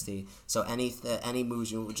 160. So any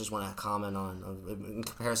movies you would just want to comment on in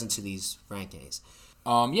comparison to these rankings?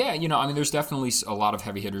 There's definitely a lot of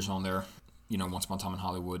heavy hitters on there. Once Upon a Time in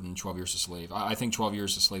Hollywood and 12 Years a Slave. I think 12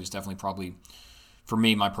 Years a Slave is definitely probably, for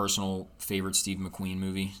me, my personal favorite Steve McQueen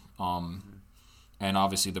movie. And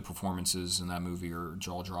obviously the performances in that movie are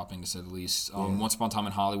jaw-dropping, to say the least. Once Upon a Time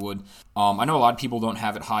in Hollywood. I know a lot of people don't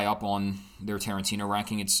have it high up on their Tarantino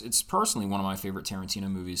ranking. It's personally one of my favorite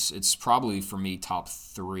Tarantino movies. It's probably, for me, top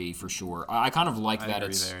 3 for sure. I kind of like that. I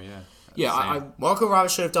agree there, yeah. Yeah, Marco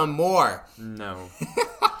Robbins should have done more. No.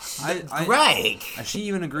 Greg. She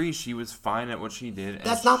even agrees she was fine at what she did.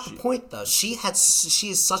 That's not the point, though. She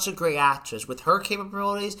is such a great actress. With her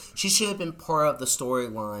capabilities, she should have been part of the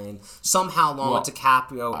storyline somehow, along with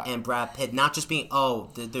DiCaprio and Brad Pitt, not just being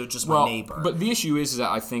they're just my neighbor. But the issue is that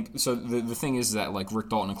I think so. The thing is that like Rick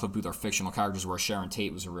Dalton and Cliff Booth are fictional characters, where Sharon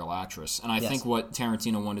Tate was a real actress, and I think what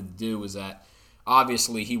Tarantino wanted to do was that.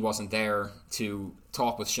 Obviously, he wasn't there to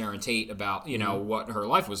talk with Sharon Tate about, what her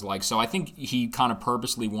life was like. So I think he kind of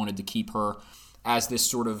purposely wanted to keep her as this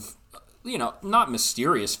sort of, not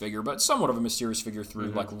mysterious figure, but somewhat of a mysterious figure through,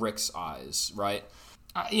 like, Rick's eyes, right?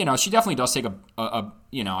 She definitely does take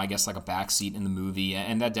I guess, like a backseat in the movie,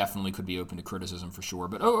 and that definitely could be open to criticism for sure.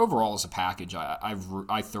 But overall, as a package,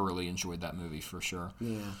 I thoroughly enjoyed that movie for sure.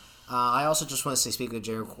 Yeah. I also just want to say, speaking of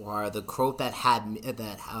Jerry Maguire, the quote that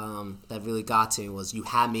really got to me was, "You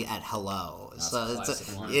had me at hello." That's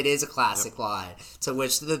so it is a classic line. To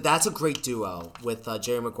which that's a great duo with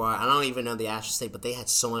Jerry Maguire. I don't even know the actress name, but they had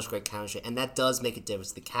so much great chemistry, and that does make a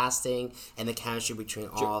difference. The casting and the chemistry between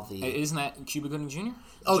all of the. Isn't that Cuba Gooding Jr.?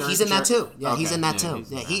 Oh, he's in that too. Yeah, okay. he's in that too.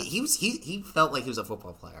 Yeah, he felt like he was a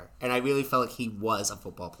football player, and I really felt like he was a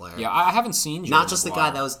football player. Yeah, I haven't seen Jerry not just Maguire. the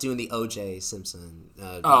guy that was doing the O.J. Simpson.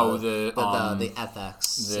 The FX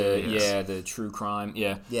series. The true crime.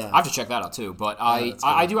 Yeah, yeah. I have to check that out too. But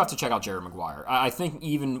I do have to check out Jerry Maguire. I think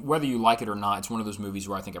even whether you like it or not, it's one of those movies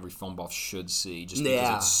where I think every film buff should see, just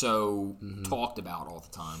because it's so talked about all the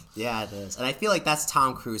time. Yeah, it is, and I feel like that's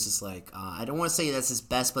Tom Cruise's like. I don't want to say that's his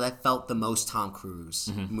best, but I felt the most Tom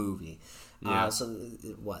Cruise movie. Yeah. So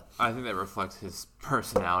what? I think that reflects his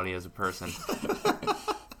personality as a person.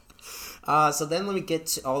 So then let me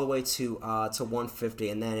get all the way to 150,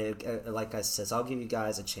 and then, like I said, so I'll give you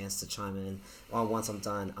guys a chance to chime in once I'm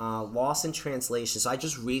done. Lost in Translation. So I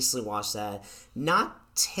just recently watched that. Not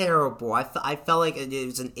terrible. I felt like it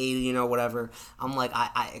was an alien or whatever. I'm like,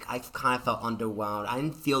 I kind of felt underwhelmed. I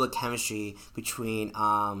didn't feel the chemistry between,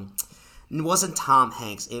 it wasn't Tom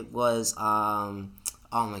Hanks. It was,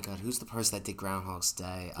 oh my God, who's the person that did Groundhog's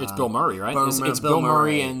Day? It's Bill Murray, right? It's Bill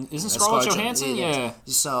Murray and isn't Scarlett Johansson? Yeah.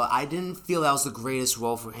 So I didn't feel that was the greatest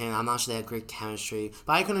role for him. I'm not sure they had great chemistry,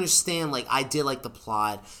 but I can understand. Like, I did like the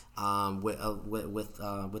plot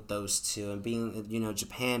with those two, and being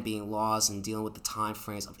Japan being lost and dealing with the time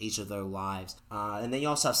frames of each of their lives. And then you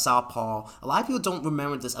also have Southpaw. A lot of people don't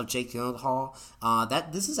remember this of Jake Gyllenhaal.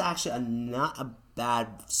 That this is actually not a bad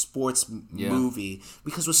sports movie,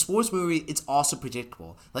 because with sports movie it's also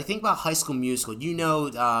predictable. Like, think about High School Musical.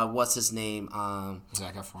 What's his name?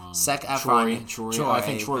 Zac Efron. Troy. I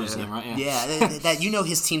think Troy was his name, right? Yeah, that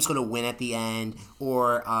his team's going to win at the end,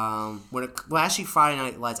 or actually Friday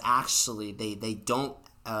Night Lights, actually they don't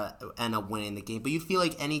end up winning the game, but you feel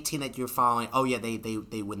like any team that you're following,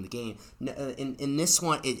 they win the game. In this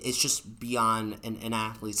one, it's just beyond an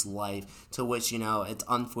athlete's life, to which it's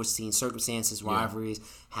unforeseen circumstances, rivalries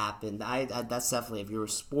happen. That's definitely, if you're a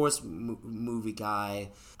sports movie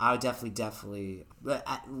guy, I would definitely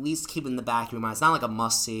at least keep it in the back of your mind. It's not like a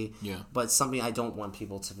must see, but something I don't want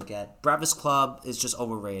people to forget. Breakfast Club is just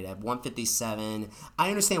overrated at 157. I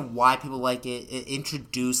understand why people like it. It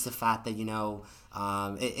introduced the fact that you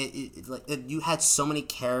had so many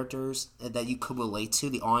characters that you could relate to,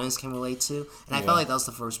 the audience can relate to, and I felt like that was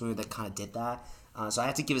the first movie that kind of did that. So I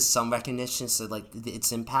had to give it some recognition, so like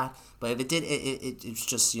its impact. But if it did, it's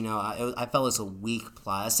just I felt it was a weak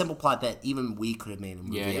plot, a simple plot that even we could have made a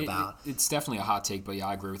movie about. It's definitely a hot take, but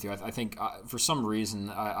I agree with you. I think for some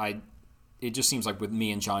reason it just seems like with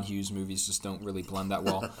me and John Hughes movies just don't really blend that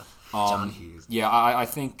well. John Hughes. Yeah, I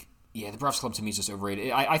think. Yeah, The Breakfast Club to me is just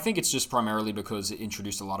overrated. I think it's just primarily because it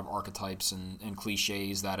introduced a lot of archetypes and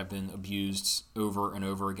cliches that have been abused over and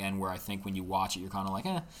over again, where I think when you watch it, you're kind of like,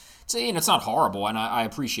 it's not horrible, and I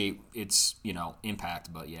appreciate its,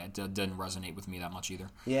 impact, but yeah, it didn't resonate with me that much either.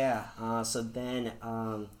 Yeah, so then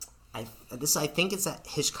I think it's that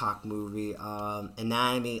Hitchcock movie,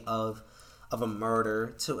 Anatomy of a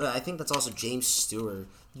Murder. I think that's also James Stewart.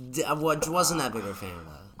 I wasn't that big of a fan of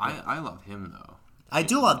that. I love him, though. I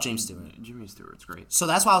do love James Stewart. Jimmy Stewart's great. So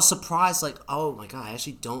that's why I was surprised, like, oh my God, I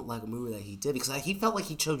actually don't like a movie that he did, because he felt like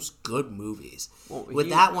he chose good movies. Well,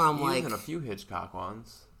 that one, I'm like... He was in a few Hitchcock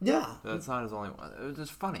ones. Yeah. That's not his only one. It was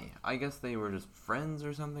just funny. I guess they were just friends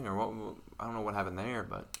or something, or what? I don't know what happened there,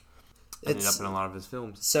 but... ended up in a lot of his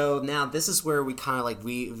films. So now this is where we kind of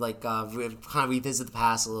revisit the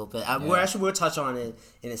past a little bit. We'll touch on it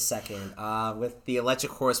in a second. With The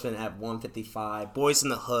Electric Horseman at 155, Boys in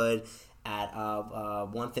the Hood at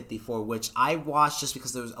 154, which I watched just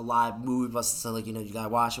because there was a lot of movie buses, so you gotta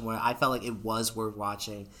watch it. Where I felt like it was worth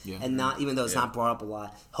watching, and not even though it's not brought up a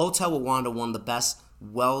lot. Hotel Rwanda, one of the best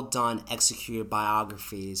well done, executed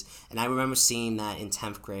biographies. And I remember seeing that in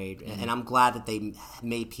 10th grade. And I'm glad that they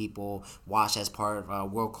made people watch as part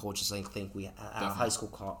of world culture. I think we our high school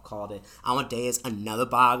called it. Amadeus, another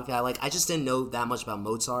biography I like. I just didn't know that much about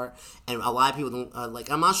Mozart. And a lot of people don't, like,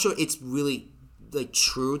 I'm not sure it's really like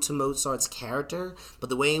true to Mozart's character, but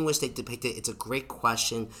the way in which they depict it, it's a great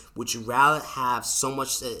question. Would you rather have so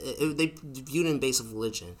much? They viewed it in base of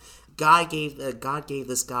religion. God gave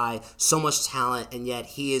this guy so much talent, and yet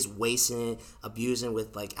he is wasting it, abusing it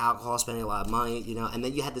with like alcohol, spending a lot of money, And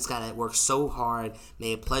then you had this guy that worked so hard,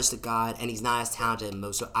 made a pledge to God, and he's not as talented as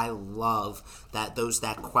Mozart. I love that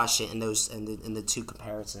question and the two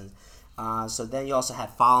comparisons. So then you also had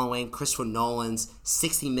following Christopher Nolan's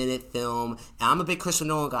 60-minute film. And I'm a big Christopher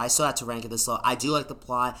Nolan guy. I still have to rank it this low. I do like the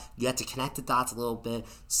plot. You have to connect the dots a little bit.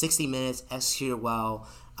 60 minutes, executed well.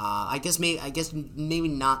 I guess maybe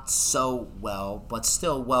not so well, but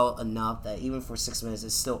still well enough that even for 6 minutes,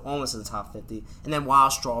 it's still almost in the top 50. And then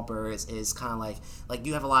Wild Strawberries is kind of like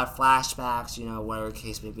you have a lot of flashbacks, whatever the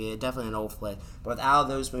case may be. Definitely an old flick. But without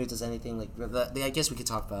those movies, does anything I guess we could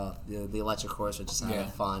talk about the Electric Orchestra, just having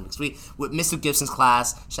fun because with Mr. Gibson's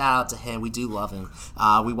class, shout out to him, we do love him.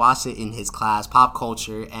 We watched it in his class, Pop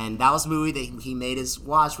Culture, and that was a movie that he made us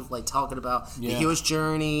watch with like talking about the hero's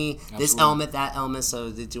journey, this element, that element.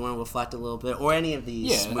 So do you want to reflect a little bit, or any of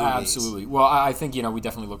these movies? Absolutely. Well, I think we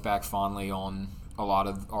definitely look back fondly on a lot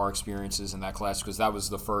of our experiences in that class because that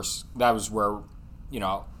was where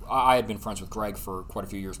I had been friends with Greg for quite a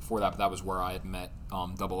few years before that, but that was where I had met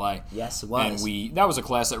Double A. Yes, it was. And that was a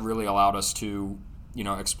class that really allowed us to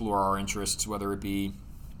explore our interests, whether it be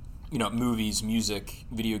movies, music,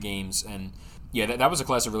 video games, and that was a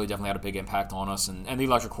class that really definitely had a big impact on us, and The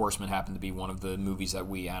Electric Horseman happened to be one of the movies that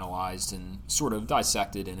we analyzed and sort of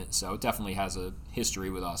dissected in it, so it definitely has a history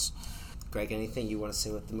with us. Greg, anything you want to say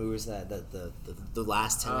with the movies that the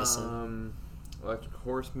last 10 I said? Electric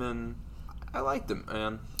Horseman, I liked them,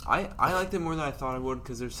 man. I liked them more than I thought I would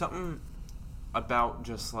because there's something about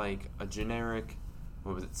just like a generic,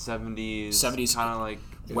 what was it, 70s kind of like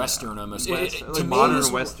Western almost. Like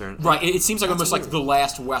modern Western. Right, it seems like almost like the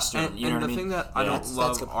last Western. And, you know what I mean? The thing that I don't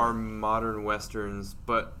love are modern Westerns,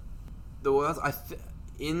 but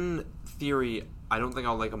in theory, I don't think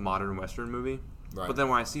I'll like a modern Western movie. Right. But then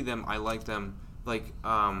when I see them, I like them. Like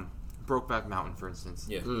Brokeback Mountain, for instance.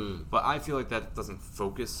 Yeah. But I feel like that doesn't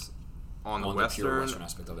focus on the pure Western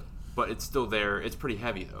aspect of it. But it's still there. It's pretty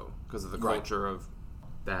heavy, though, because of the culture of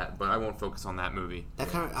that, but I won't focus on that movie.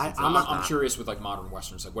 I'm curious with like modern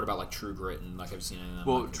westerns. Like, what about like True Grit and like have you seen any of them?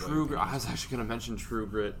 Well, True Grit. I was actually going to mention True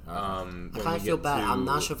Grit. I kind of feel bad. I'm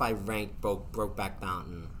not sure if I ranked Brokeback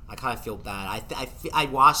Mountain. I kind of feel bad. I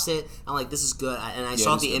watched it. I'm like, this is good, and I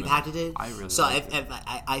saw the impact it did. I really. So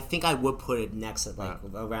I think I would put it next at like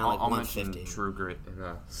around like 150. I'll mention True Grit in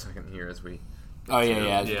a second here as we.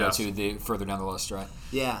 As we go to the further down the list, right?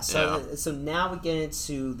 Yeah. So now we get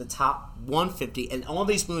into the top 150, and all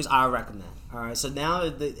these movies I recommend. All right. So now,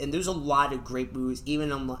 and there's a lot of great movies.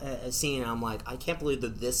 Even I'm seeing it, I'm like, I can't believe they're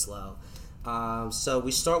this low. So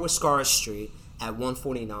we start with Scar Street at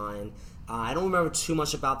 149. I don't remember too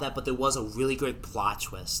much about that, but there was a really great plot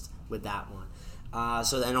twist with that one.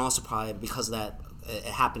 So then also probably because of that, it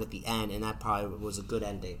happened at the end, and that probably was a good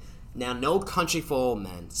ending. Now, No Country for Old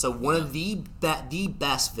Men. So one of the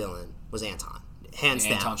best villain was Anton, hands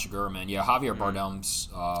down. Anton Chigurh, man. Yeah, Javier Bardem's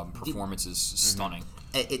performance is stunning.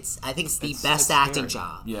 I think it's the best acting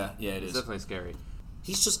job. Yeah, it is. It's definitely scary.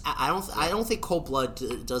 He's just I don't think Cold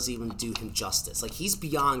Blood does even do him justice. Like, he's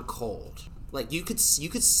beyond cold. Like, you could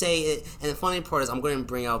say it, and the funny part is I'm going to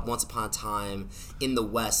bring up Once Upon a Time in the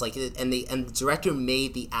West. Like, and the director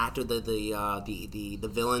made the actor the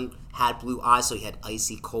villain had blue eyes, so he had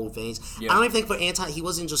icy cold veins. Yeah. I don't even think for Anton he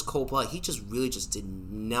wasn't just cold blood. He just really just did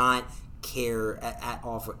not care at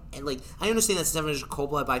all for. And like, I understand that's the definition of cold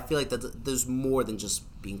blood, but I feel like that there's more than just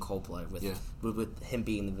being cold blood with him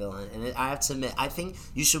being the villain. And I have to admit, I think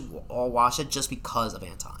you should all watch it just because of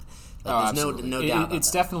Anton. Like, there's no doubt about it's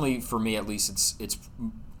that. Definitely, for me at least, it's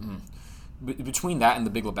between that and The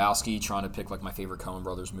Big Lebowski, trying to pick like my favorite Coen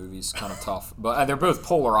Brothers movies, kind of tough. But they're both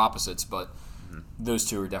polar opposites, but those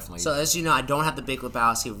two are definitely. So as you know, I don't have The Big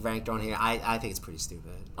Lebowski ranked on here. I think it's pretty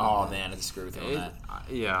stupid. Oh man, I disagree with you on that.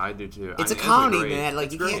 Yeah, I do too. It's a comedy, man. Like,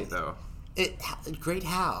 it's great though. Great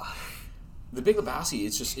how? The Big Lebowski,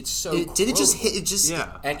 it's so. Did it just hit? It just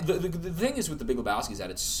yeah. And the thing is with The Big Lebowski is that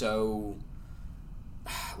it's so.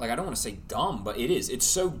 Like, I don't want to say dumb, but it is. It's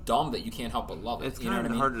so dumb that you can't help but love it. It's kind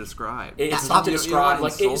of hard to describe. It's tough to describe.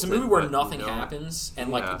 Like, it's a movie where nothing happens, and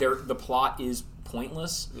like the plot is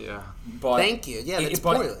pointless. Yeah. But thank you. Yeah, it's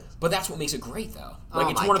pointless. But that's what makes it great, though. Like, Oh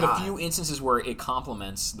it's my one of the God. few instances where it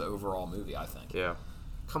complements the overall movie, I think. Yeah.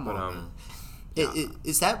 Come But, on, man.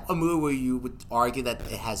 Is that a movie where you would argue that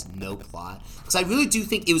it has no plot? Because I really do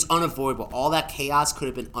think it was unavoidable. All that chaos could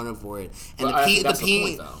have been unavoided. And But I think that's the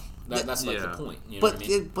point, though. That's like the point. You know what I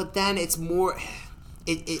mean? But then it's more.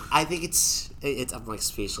 I think it's I'm like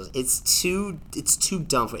speechless. It's too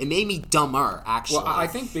dumb for it. Made me dumber actually. Well, I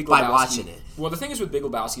think Big Lebowski, by watching it. Well, the thing is with Big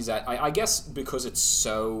Lebowski is that I guess because it's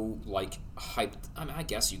so like hyped. I mean, I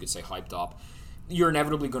guess you could say hyped up. You're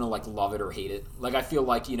inevitably going to like love it or hate it. Like I feel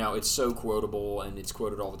like it's so quotable and it's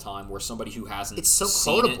quoted all the time. Where somebody who hasn't It's so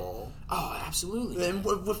seen quotable. Oh, absolutely. And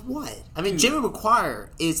with what? I mean, Jimmy McGuire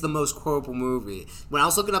is the most quotable movie. When I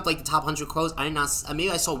was looking up like the top 100 quotes, maybe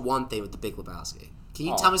I saw one thing with the Big Lebowski. Can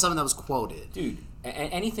you tell me something that was quoted? Dude,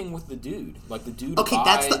 anything with the dude, like the dude. Okay,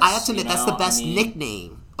 abides, I have to admit that's the best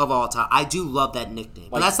nickname of all time. I do love that nickname,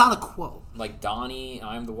 but that's not a quote. Like Donnie,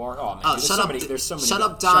 I'm the war. Oh man, Oh, there's shut so up! many. There's so many. Shut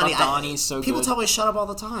up, Donnie. Donnie's so people good. tell me to shut up all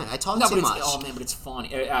the time. I talk No, too but much. oh man, but it's funny.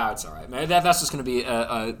 It's all right, man. That's just going to be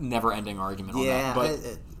a never-ending argument on Yeah, that.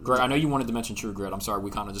 But Greg, I know you wanted to mention True Grit. I'm sorry, we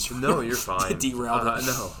kind of just No, you're fine. derailed it.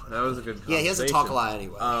 No, that was a good. Yeah, he doesn't talk a lot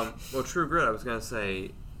anyway. Well, True Grit, I was gonna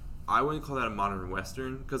say, I wouldn't call that a modern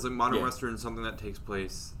western because like modern western is something that takes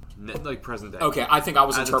place like present day. Okay, I think I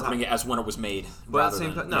was At the interpreting time. it as when it was made. But at the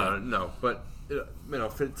same than, time, no, but it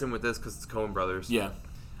fits in with this because it's Coen Brothers. Yeah.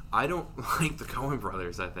 I don't like the Coen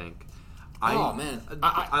Brothers. I think. Oh, man.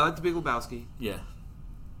 I like the Big Lebowski Yeah.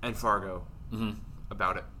 and Fargo.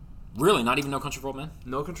 About it. Really, not even No Country for Old Men.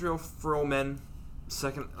 No Country for Old Men.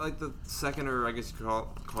 Second, or I guess you could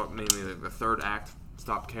call it mainly the third act.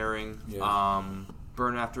 Stop Caring. Yeah.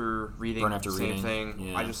 Burn After Reading. Burn After same Reading, thing.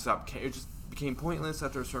 yeah. I just stopped. It just became pointless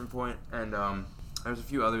after a certain point, and there's a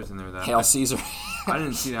few others in there that Hail Caesar. I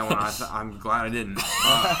didn't see that one. I'm glad I didn't.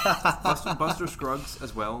 Buster Scruggs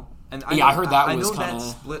as well. And I heard that I was know that kinda-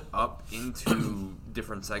 split up into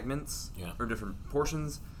different segments or different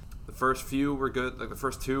portions. The first few were good. Like the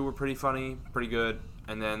first two were pretty funny, pretty good,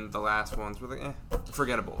 and then the last ones were like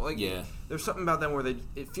forgettable. Like there's something about them where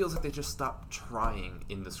it feels like they just stopped trying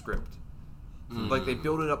in the script. Like they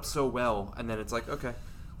build it up so well, and then it's like okay,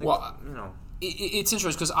 Well, it's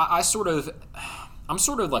interesting because I'm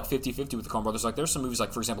sort of like 50-50 with the Coen Brothers. Like there's some movies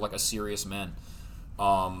like for example like A Serious Man,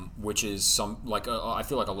 which is some like I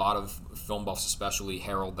feel like a lot of film buffs especially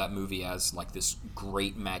herald that movie as like this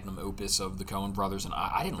great magnum opus of the Coen Brothers, and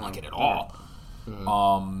I didn't like it at all.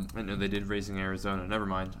 I know they did Raising Arizona. Never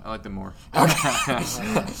mind, I like them more. But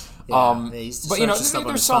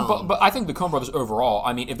there's some. But I think the Coen Brothers overall.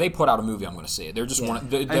 I mean, if they put out a movie, I'm going to see it. They're just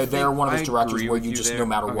they're one of those directors where you just no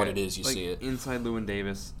matter what it is, you see it. Inside Llewyn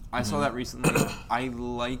Davis. I saw that recently. I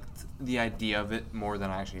liked the idea of it more than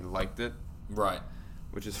I actually liked it. Right.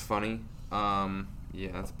 Which is funny. Yeah,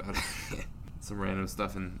 that's about it. Some random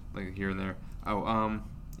stuff in like here and there. Oh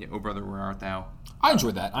brother, where art thou? I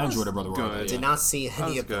enjoyed that. I enjoyed it, brother. Where Art Thou. Good. Did not see That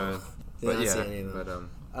any was of them. good. Did But not yeah, see any of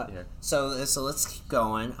them. yeah. So let's keep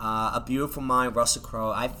going. A Beautiful Mind, Russell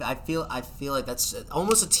Crowe. I feel like that's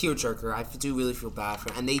almost a tearjerker. I do really feel bad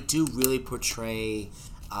for him, and they do really portray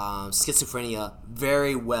schizophrenia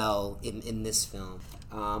very well in this film.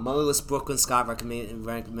 Motherless Brooklyn Scott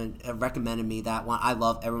recommended me that one. I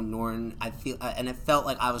love Edward Norton. I feel and it felt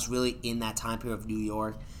like I was really in that time period of New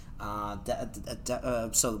York.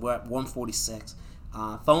 So we're at 146.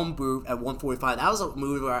 Phone Booth at 145. That was a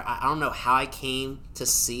movie where I don't know how I came to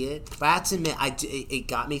see it, but I have to admit, it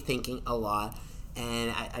got me thinking a lot.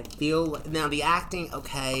 And I feel now the acting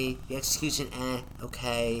okay, the execution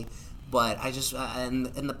okay, but I just and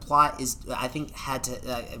the plot is I think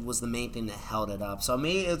it was the main thing that held it up. So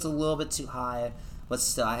maybe it's a little bit too high, but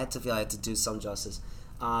still I had to do some justice.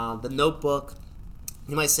 The Notebook.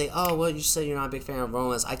 You might say, "Oh, well, you said you're not a big fan of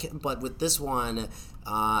romance." But with this one,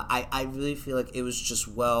 I really feel like it was just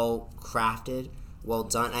well crafted, well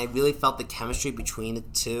done. I really felt the chemistry between the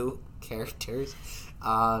two characters.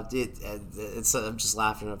 I'm just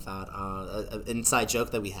laughing about an inside joke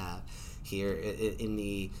that we have here in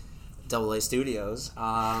the AA Studios.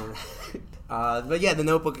 But yeah, The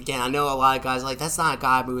Notebook again. I know a lot of guys are like, that's not a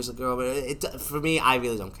guy movie, it's a girl. But for me, I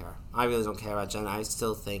really don't care. I really don't care about gender. I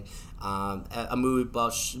still think a movie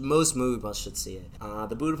buff, most movie buffs should see it.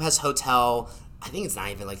 The Budapest Hotel. I think it's not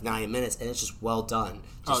even like 90 minutes, and it's just well done.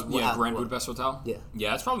 Grand Budapest Hotel?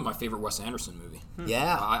 Yeah. It's probably my favorite Wes Anderson movie.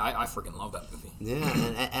 Yeah. I freaking love that movie.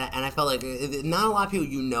 Yeah, and I felt like not a lot of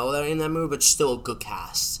people that are in that movie, but still a good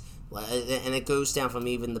cast. And it goes down from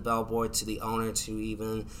even the bellboy to the owner to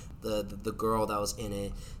even the girl that was in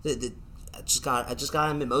it. I just got to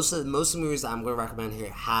admit, most of the movies that I'm going to recommend here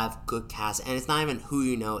have good cast, and it's not even who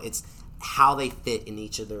you know, it's how they fit in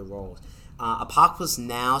each of their roles. Apocalypse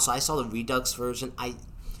Now, so I saw the Redux version.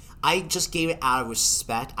 I just gave it out of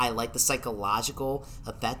respect. I like the psychological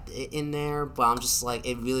effect in there, but I'm just like,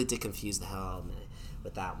 it really did confuse the hell out of me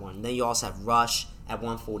with that one. Then you also have Rush at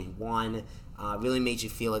 141. Really made you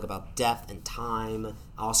feel like about death and time.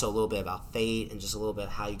 Also a little bit about fate and just a little bit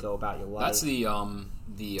of how you go about your life. That's the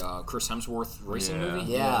Chris Hemsworth racing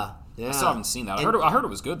movie? Yeah. I still haven't seen that. I heard it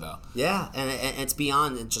was good, though. Yeah, and it's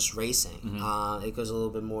beyond just racing. Mm-hmm. It goes a little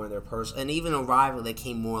bit more in their person. And even Arrival, they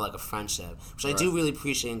came more like a friendship, which I do really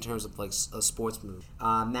appreciate in terms of like a sports movie.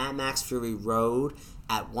 Mad Max Fury Road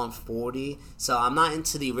at 140. So I'm not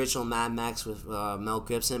into the original Mad Max with Mel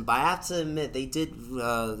Gibson, but I have to admit they did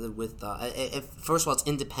first of all, it's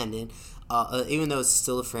independent. Even though it's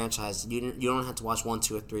still a franchise, you don't have to watch 1,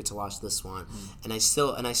 2, or 3 to watch this one. And I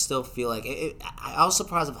still feel like I was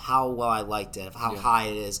surprised of how well I liked it, of how high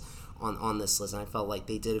it is on this list. And I felt like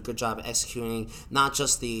they did a good job of executing not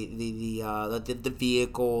just the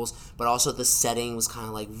vehicles, but also the setting was kind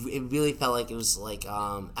of like, it really felt like it was like very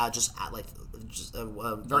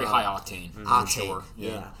high octane. Octane, for sure.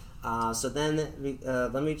 So then let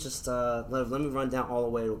me just let me run down all the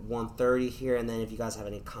way to 130 here, and then if you guys have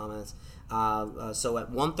any comments. So at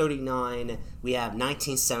 139 we have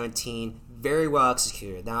 1917, very well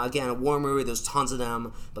executed. Now again, a war movie, there's tons of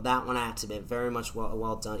them, but that one I have to admit, very much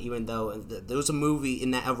well done. Even though there was a movie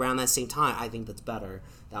in that around that same time, I think that's better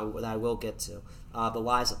that I will get to. The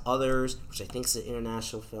Lives of Others, which I think is an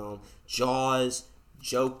international film. Jaws,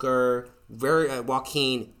 Joker.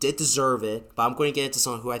 Joaquin did deserve it, but I'm going to get into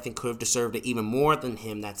someone who I think could have deserved it even more than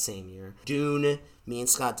him that same year. Dune, me and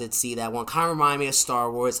Scott did see that one. Kind of reminded me of Star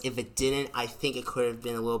Wars. If it didn't, I think it could have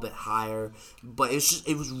been a little bit higher, but it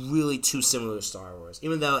was really too similar to Star Wars,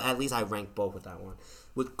 even though at least I ranked both with that one.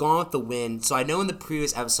 With Gone with the Wind, so I know in the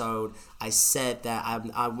previous episode I said that I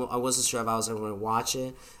wasn't sure if I was ever going to watch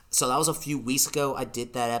it. So that was a few weeks ago. I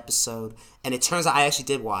did that episode, and it turns out I actually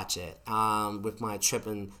did watch it with my trip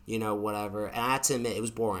and whatever. And I had to admit it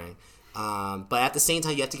was boring. But at the same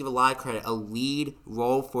time, you have to give a lot of credit. A lead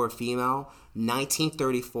role for a female,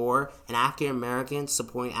 1934, an African American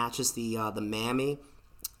supporting actress, the Mammy,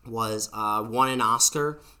 was won an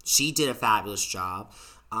Oscar. She did a fabulous job.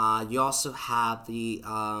 You also have the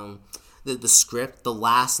script, the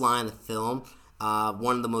last line of the film,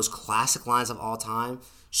 one of the most classic lines of all time.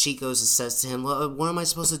 She goes and says to him, what am I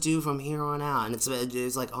supposed to do from here on out? And it's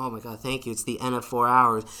like, oh my God, thank you. It's the end of 4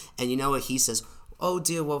 hours. And you know what he says? Oh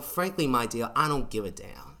dear, well, frankly, my dear, I don't give a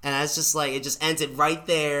damn. And that's just like, it just ends it right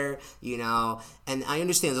there, And I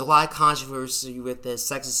understand there's a lot of controversy with this,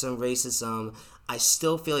 sexism, racism. I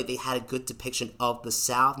still feel like they had a good depiction of the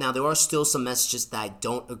South. Now, there are still some messages that I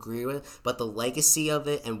don't agree with, but the legacy of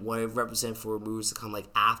it and what it represents for movies to come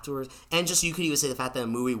afterwards, and just you could even say the fact that a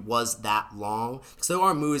movie was that long, because there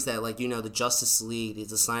are movies that the Justice League,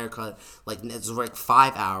 the Snyder Cut, it's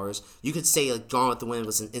 5 hours. You could say Gone with the Wind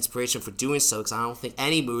was an inspiration for doing so, because I don't think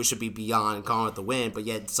any movie should be beyond Gone with the Wind, but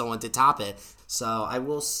yet someone did top it. So I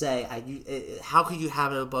will say, how could you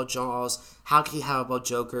have it about Jaws? How can you have it about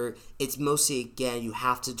Joker? It's mostly, again, you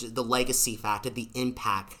have to the legacy factor, the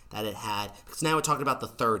impact that it had. Because now we're talking about the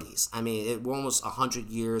 30s. I mean, we're almost 100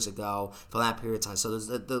 years ago from that period of time. So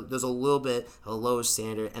there's a little bit of a lower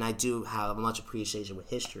standard, and I do have much appreciation with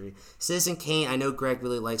history. Citizen Kane, I know Greg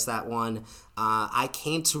really likes that one. I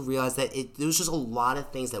came to realize that there's just a lot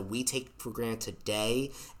of things that we take for granted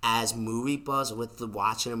today as movie buffs with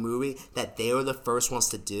watching a movie that they were the first ones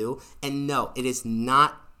to do. And no, it is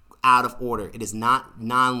not out of order. It is not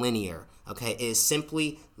non-linear. Okay, it is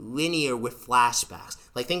simply linear with flashbacks.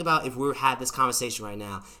 Think about if we had this conversation right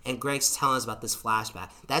now and Greg's telling us about this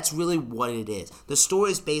flashback. That's really what it is. The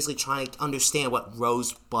story is basically trying to understand what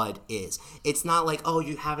Rosebud is. It's not like, oh,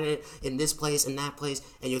 you have it in this place and that place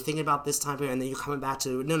and you're thinking about this time period and then you're coming back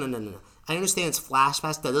to no. I understand it's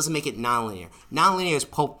flashbacks, that doesn't make it non-linear. Non-linear is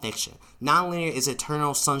Pulp Fiction. Non-linear is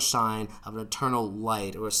eternal sunshine of an eternal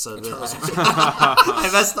light. I messed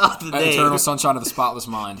up the name. Eternal sunshine of the spotless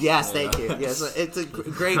mind. Yes, thank you. Yes, it's a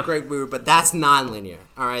great movie, but that's non-linear.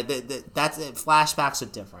 All right, that's it. Flashbacks are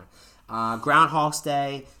different. Groundhog's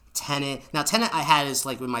Day, Tenet. Now, Tenet I had is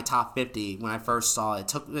in my top 50 when I first saw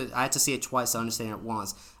it. I had to see it twice to understand it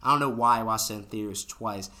once. I don't know why I watched it in theaters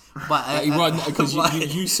twice, but because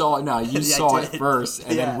you saw it. No, you saw it first,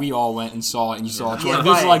 and then we all went and saw it, and you saw it. Yeah, This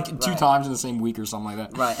was like right. two times in the same week or something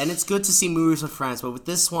like that. Right, and it's good to see movies with friends, but with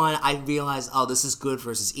this one, I realized, oh, this is good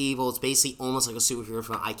versus evil. It's basically almost like a superhero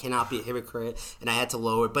film. I cannot be a hypocrite, and I had to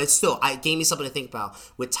lower it, but it's still, it gave me something to think about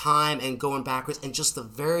with time and going backwards, and just the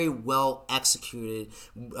very well executed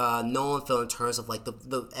Nolan film in terms of like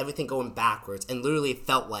the everything going backwards, and literally it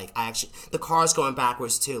felt like the car's going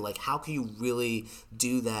backwards too. Like, how can you really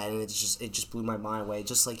do that? And it just blew my mind away.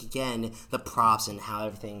 Just like, again, the props and how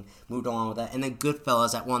everything moved along with that. And then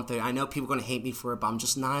Goodfellas at 1:30. I know people are gonna hate me for it, but I'm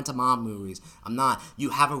just not into mob movies. I'm not.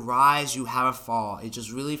 You have a rise, you have a fall. It just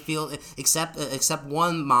really feels, except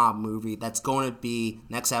one mob movie that's going to be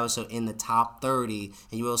next episode in the top 30,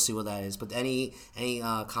 and you will see what that is. But any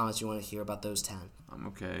comments you want to hear about those 10? I'm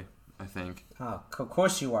okay, I think. Oh, of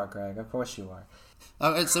course you are, Greg. Of course you are.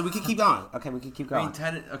 So we can keep going. Okay, we can keep going.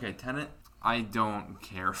 Tenet, I don't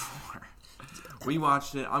care for. We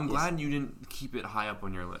watched it. I'm glad you didn't keep it high up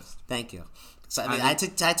on your list. Thank you. So, I had to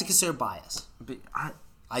consider bias. But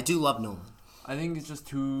I do love Nolan. I think it's just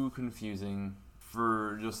too confusing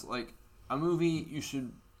for just like a movie. You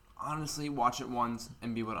should honestly watch it once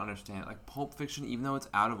and be able to understand it. Like Pulp Fiction, even though it's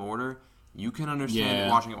out of order, you can understand it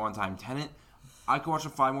watching it one time. Tenet, I could watch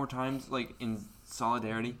it 5 more times, like in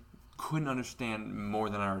solidarity. Couldn't understand more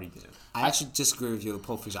than I already did. I actually disagree with you with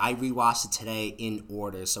Pulp Fiction. I rewatched it today in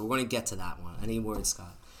order, so we're going to get to that one. Any words,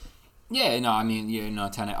 Scott? Yeah, no, I mean,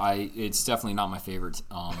 Tenet. It's definitely not my favorite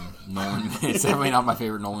Nolan. It's definitely not my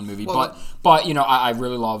favorite Nolan movie. But I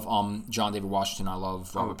really love John David Washington. I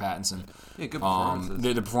love Robert Pattinson. Yeah, good performances.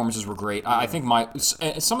 The performances were great. I think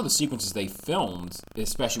some of the sequences they filmed,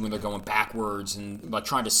 especially when they're going backwards and like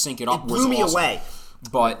trying to sync it up, blew me away.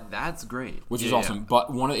 But that's great. Which is awesome.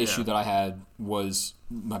 But one of the issues that I had was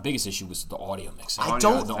my biggest issue was the audio mixing.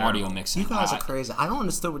 Audio mixing. You guys are crazy. I don't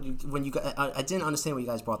understand when you guys. I didn't understand when you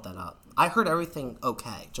guys brought that up. I heard everything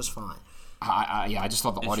okay, just fine. I just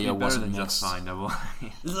thought the audio wasn't than mixed. Just fine, double.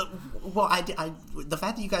 Well, the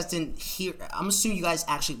fact that you guys didn't hear, I'm assuming you guys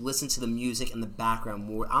actually listened to the music and the background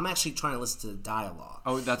more. I'm actually trying to listen to the dialogue.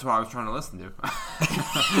 Oh, that's what I was trying to listen to.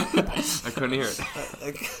 I couldn't hear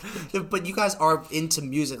it. But you guys are into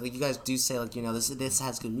music. Like, you guys do say, like, this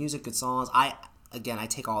has good music, good songs. I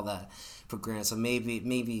take all that for granted. So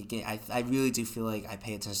maybe again, I really do feel like I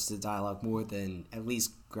pay attention to the dialogue more than at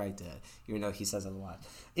least Greg did, even though he says it a lot.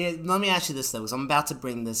 Let me ask you this, though, because I'm about to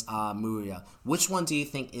bring this movie up. Which one do you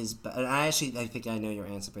think is better? I think I know your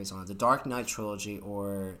answer based on it. The Dark Knight trilogy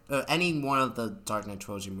or any one of the Dark Knight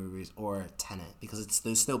trilogy movies or Tenet? Because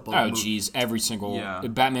they're still both movies. Geez, every single... Yeah.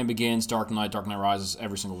 Batman Begins, Dark Knight Rises,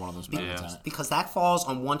 every single one of those better than Tenet. Because that falls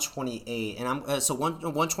on 128. And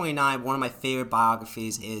 129, one of my favorite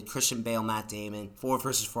biographies is Christian Bale, Matt Damon, Ford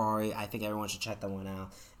versus Ferrari. I think everyone should check that one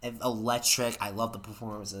out. Electric. I love the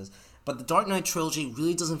performances. But the Dark Knight trilogy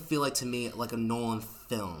really doesn't feel like, to me, like a Nolan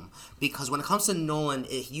film. Because when it comes to Nolan,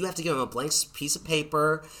 you have to give him a blank piece of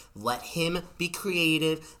paper, let him be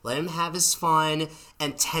creative, let him have his fun,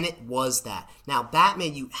 and Tenet was that. Now,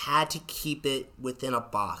 Batman, you had to keep it within a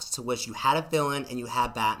box, to which you had a villain and you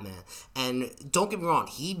had Batman. And don't get me wrong,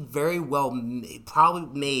 he very well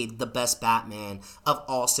probably made the best Batman of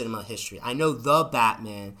all cinema history. I know The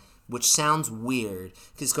Batman, which sounds weird,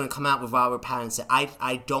 because it's going to come out with Robert Pattinson.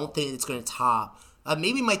 I don't think it's going to top.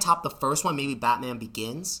 Maybe it might top the first one. Maybe Batman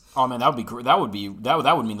Begins. Oh man, that would be great. That would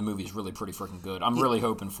mean the movie is really pretty freaking good. I'm really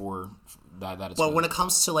hoping for that. It's but good. When it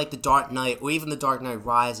comes to like the Dark Knight or even the Dark Knight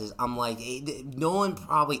Rises, I'm like, Nolan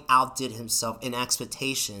probably outdid himself in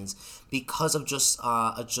expectations because of just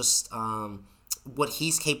what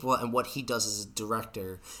he's capable of and what he does as a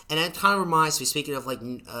director. And it kind of reminds me, speaking of like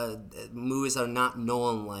movies that are not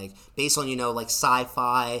Nolan like, based on like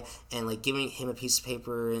sci-fi and like giving him a piece of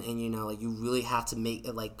paper and like you really have to make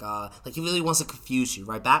it like he really wants to confuse you,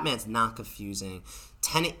 right? Batman's not confusing.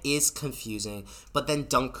 Tenet is confusing, but then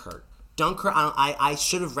Dunkirk, I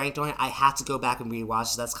should have ranked on it. I had to go back and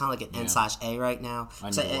rewatch it. That's kind of like an N/A right now.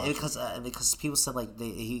 Because people said like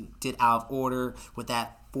he did out of order with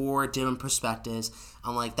that 4 different perspectives.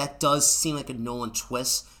 I'm like, that does seem like a Nolan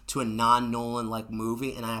twist to a non-Nolan like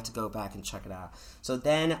movie, and I have to go back and check it out. So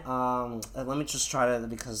then, let me just try to,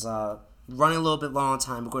 because running a little bit long on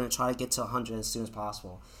time, we're going to try to get to 100 as soon as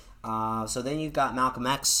possible. So then you've got Malcolm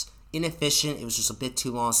X. Inefficient. It was just a bit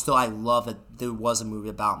too long. Still, I love that there was a movie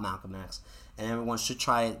about Malcolm X, and everyone should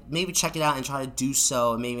try it. Maybe check it out and try to do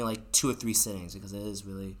so in maybe like 2 or 3 sittings, because it is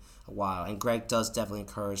really a while. And Greg does definitely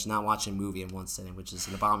encourage not watching a movie in one sitting, which is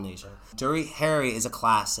an abomination. Dirty Harry is a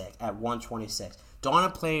classic at 126. Dawn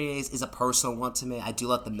of Pleiades is a personal one to me. I do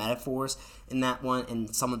love the metaphors in that one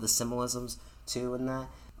and some of the symbolisms too in that.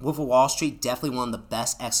 Wolf of Wall Street, definitely one of the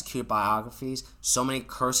best executed biographies. So Many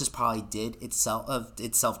Curses probably did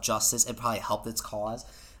itself justice. It probably helped its cause.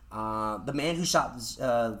 The Man Who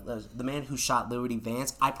Shot Liberty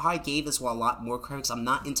Vance. I probably gave this one a lot more credit because I'm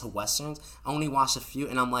not into westerns. I only watched a few,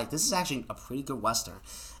 and I'm like, this is actually a pretty good western.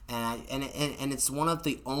 And it's one of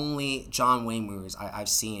the only John Wayne movies I've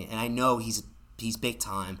seen, and I know he's big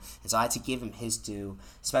time, and so I had to give him his due,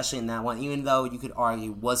 especially in that one. Even though you could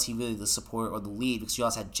argue, was he really the support or the lead? Because you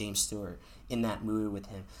also had James Stewart in that movie with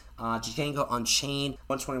him. Django Unchained.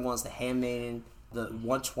 121 is The Handmaiden. The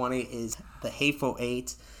 120 is The Hateful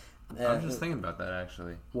Eight. I was just thinking about that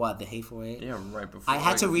actually. What, The Hateful Eight? Yeah, right before. I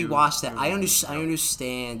had to rewatch that. I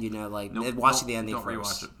understand, watching the ending don't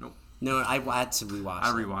first. Rewatch it. Nope. No, I had to rewatch it.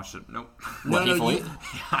 I rewatched it. Nope. No, you Eight?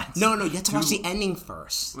 have to watch the ending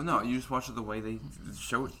first. Well, no, you just watch it the way they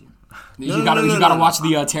show it to you. You gotta watch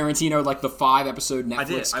the Tarantino, like the 5-episode Netflix I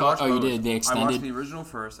did. cut. I watched you both. did the extended. I watched the original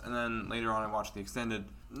first, and then later on I watched the extended.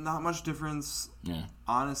 Not much difference. Yeah.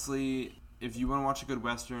 Honestly, if you want to watch a good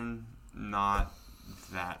western, not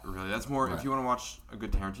that really. That's more Right. if you want to watch a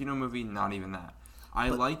good Tarantino movie, not even that. I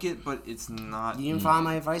like it, but it's not. You didn't follow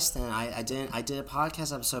my advice then. I didn't. I did a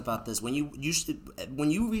podcast episode about this. When you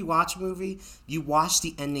rewatch a movie, you watch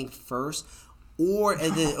the ending first, or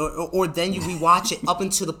then you rewatch it up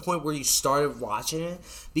until the point where you started watching it,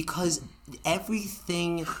 because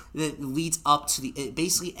everything that leads up to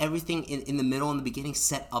basically everything in the middle and the beginning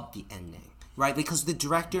set up the ending. Right, because the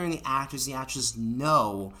director and the actors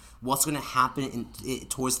know what's going to happen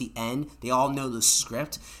towards the end. They all know the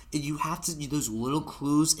script. And you have to those little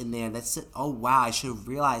clues in there. That's it. Oh wow, I should have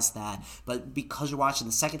realized that. But because you're watching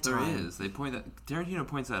the second time, there is. Tarantino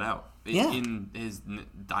points that out in his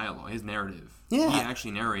dialogue, his narrative. Yeah, he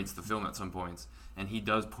actually narrates the film at some points, and he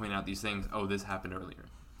does point out these things. Oh, this happened earlier.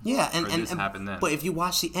 Yeah, and happened then. But if you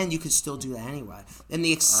watch the end, you could still do that anyway. And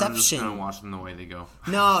the exception, I'm just gonna watch them the way they go.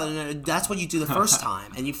 No, that's what you do the first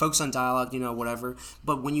time, and you focus on dialogue, whatever.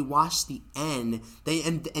 But when you watch the end,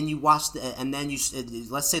 and you watch and then you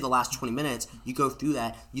let's say the last 20 minutes, you go through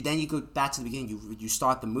that. You go back to the beginning. You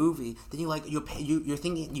start the movie. Then you're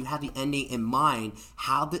thinking, you have the ending in mind.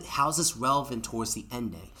 How's this relevant towards the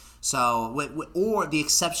ending? So, or the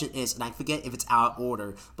exception is, and I forget if it's out of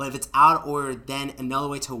order, but if it's out of order, then another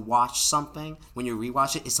way to watch something when you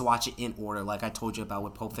rewatch it is to watch it in order, like I told you about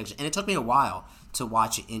with Pulp Fiction. And it took me a while to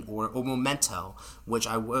watch it in order, or Memento, which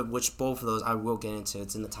both of those I will get into.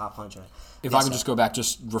 It's in the top 100. If I could just go back,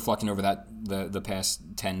 just reflecting over that the past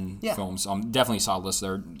 10 films, definitely a solid list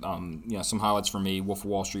there. Some highlights for me: Wolf of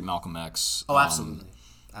Wall Street, Malcolm X. Oh, absolutely.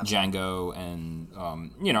 Django and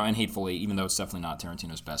and Hateful Eight, even though it's definitely not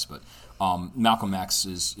Tarantino's best, but Malcolm X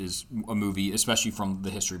is a movie, especially from the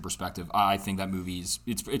history perspective. I think that movie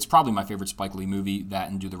it's probably my favorite Spike Lee movie, that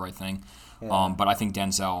and Do the Right Thing. Yeah. But I think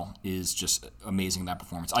Denzel is just amazing in that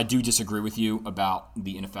performance. I do disagree with you about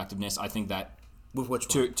the ineffectiveness. I think that with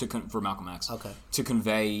which one? For Malcolm X, okay, to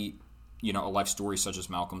convey a life story such as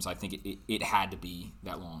Malcolm's, I think it had to be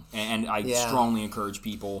that long, and I strongly encourage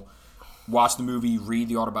people. Watch the movie, read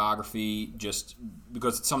the autobiography, just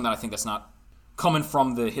because it's something that I think that's not coming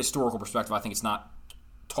from the historical perspective. I think it's not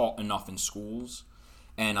taught enough in schools,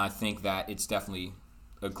 and I think that it's definitely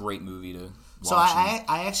a great movie to watch. So I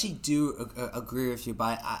actually do agree with you,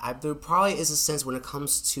 but there probably is a sense when it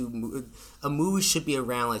comes to a movie should be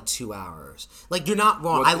around like 2 hours. Like, you're not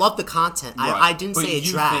wrong. I love the content. Right. I didn't say it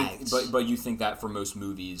drags. But you think that for most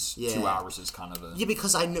movies, 2 hours is kind of a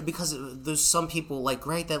because I know, because there's some people like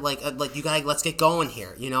that like you gotta, let's get going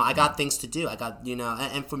here. I got things to do. I got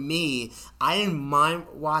and for me, I didn't mind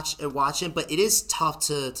watching, but it is tough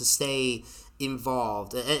to stay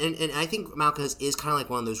involved, and I think Malcolm is kind of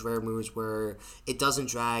like one of those rare movies where it doesn't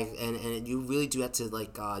drag, and you really do have to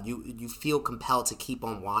you feel compelled to keep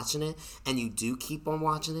on watching it, and you do keep on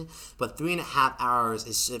watching it. But 3.5 hours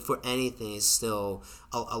is, for anything, is still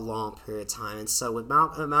a long period of time. And so with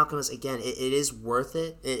Malcolm is, again, it is worth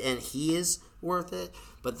it, and he is worth it.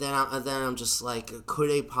 But then I'm just like,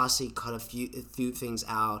 could they possibly cut a few things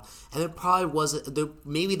out? And it probably wasn't.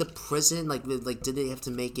 Maybe the prison, did they have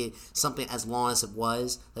to make it something as long as it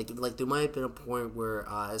was? Like there might have been a point where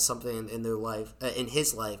something in their life, in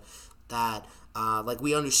his life, that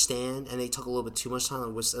we understand, and they took a little bit too much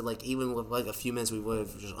time. Which even with a few minutes, we would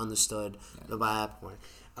have just understood by that point.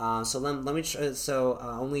 So let me try. So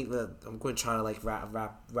I'm going to try to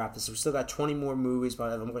wrap this. We still got 20 more movies,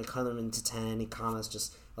 but I'm going to cut them into 10. Any comments?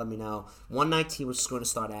 Just let me know. 119, which is going to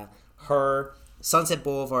start at Her, Sunset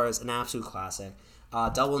Boulevard is an absolute classic.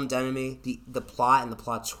 Double Indemnity, the plot and the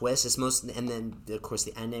plot twist is most, and then of course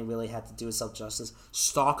the ending really had to do with self-justice.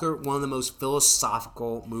 Stalker, one of the most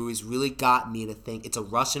philosophical movies, really got me to think. It's a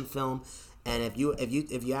Russian film, and if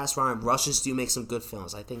you ask Ryan, Russians do make some good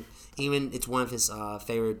films. I think even it's one of his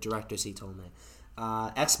favorite directors. He told me.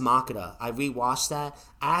 Ex Machina, I rewatched that.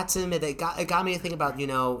 I had to admit, it got me to think about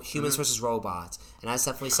humans versus robots, and that's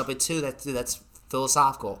definitely something too that's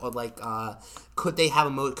philosophical. Or like, could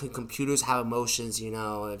could computers have emotions?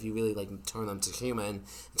 If you really like turn them to human,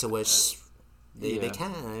 to which they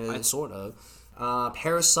can, sort of.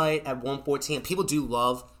 Parasite at 114. People do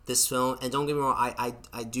love this film, and don't get me wrong,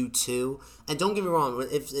 I do too. And don't get me wrong,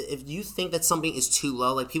 if you think that something is too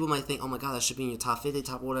low, like people might think, oh my god, that should be in your top 50,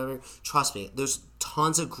 top whatever. Trust me, there's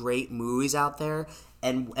tons of great movies out there,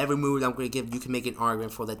 and every movie that I'm going to give, you can make an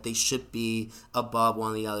argument for that they should be above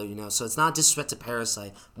one or the other, So it's not disrespect to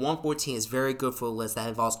Parasite. 114 is very good for a list that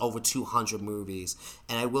involves over 200 movies.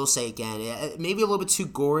 And I will say again, maybe a little bit too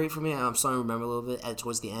gory for me. I'm starting to remember a little bit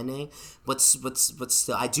towards the ending, but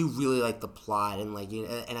still, I do really like the plot, and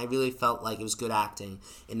and I really felt like it was good acting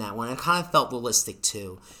in that one. It kind of felt realistic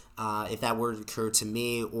too. If that were to occur to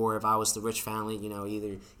me, or if I was the rich family,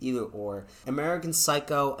 either or. American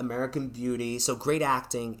Psycho, American Beauty, so great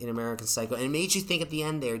acting in American Psycho, and it made you think at the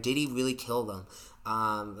end there, did he really kill them?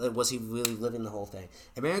 Was he really living the whole thing?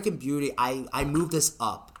 American Beauty, I moved this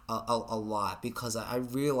up a lot because I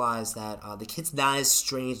realized that the kid's not as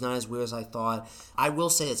strange, not as weird as I thought. I will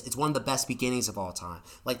say it's one of the best beginnings of all time.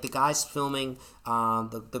 Like the guy's filming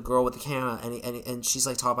the girl with the camera, and she's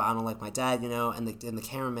like talking about I don't like my dad, and the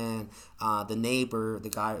cameraman, the neighbor, the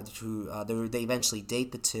guy who they eventually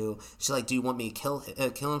date the two. She's like, do you want me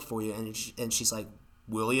to kill him for you? And she's like,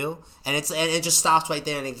 will you? And it just stops right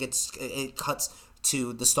there, and it cuts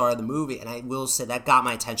to the start of the movie, and I will say that got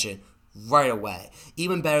my attention right away,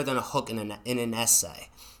 even better than a hook in an essay.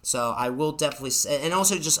 So I will definitely say, and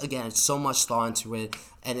also just again, it's so much thought into it,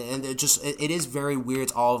 and it is very weird,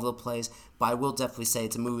 it's all over the place. But I will definitely say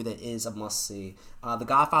it's a movie that is a must see. The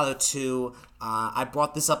Godfather 2, I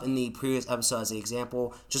brought this up in the previous episode as an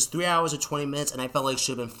example. Just 3 hours and 20 minutes, and I felt like it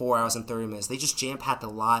should have been 4 hours and 30 minutes. They just jam-packed a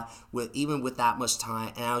lot, even with that much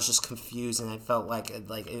time, and I was just confused, and I felt like it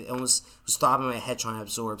almost was stopping my head trying to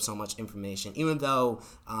absorb so much information. Even though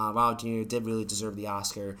Robert De Niro did really deserve the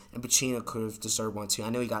Oscar, and Pacino could have deserved one too. I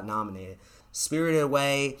know he got nominated. Spirited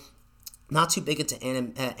Away, not too big into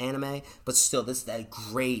anime, but still, this is a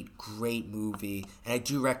great movie, and I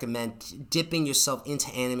do recommend dipping yourself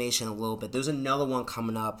into animation a little bit. There's another one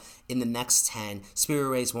coming up in the next 10. Spirited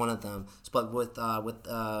Away is one of them, but and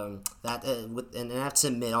I have to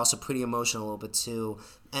admit, also pretty emotional a little bit too.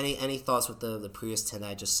 Any thoughts with the previous 10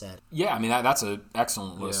 I just said? Yeah, I mean that's an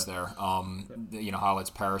excellent list there.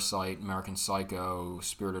 Highlights Parasite, American Psycho,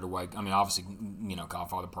 Spirited Away. I mean, obviously,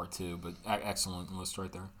 Godfather Part 2, but excellent list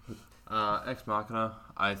right there. Ex Machina,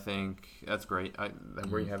 I think that's great.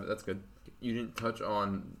 Where you have it, that's good. You didn't touch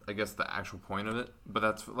on, I guess, the actual point of it, but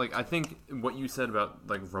that's like I think what you said about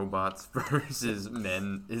like robots versus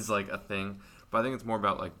men is like a thing, but I think it's more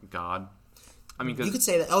about like God. I mean, you could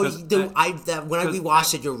say that. Oh, when I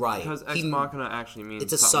rewatched it, you're right. Because Ex Machina actually means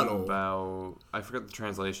it's a something subtle about, I forget the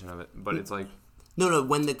translation of it, but it's like. No.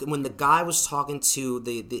 When the guy was talking to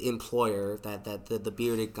the employer, the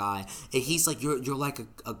bearded guy, and he's like, you're like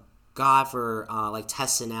a god for like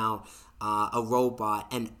testing out a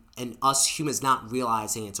robot, and us humans not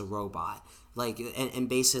realizing it's a robot, like and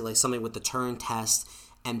basically like something with the Turing test,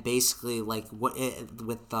 and basically like what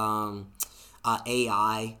with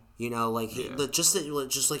AI,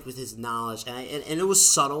 just like with his knowledge, and it was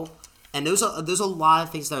subtle. And there's a lot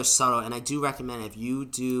of things that are subtle, and I do recommend if you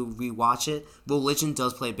do rewatch it, religion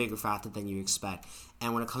does play a bigger factor than you expect.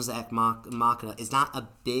 And when it comes to Ex Machina, it's not a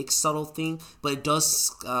big subtle thing, but it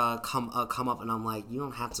does come up, and I'm like, you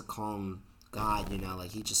don't have to call him God,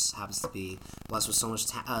 like he just happens to be blessed with so much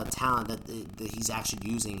talent that he's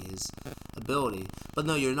actually using his ability. But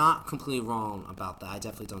no, you're not completely wrong about that. I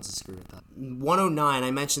definitely don't disagree with that. 109,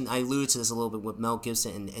 I alluded to this a little bit with Mel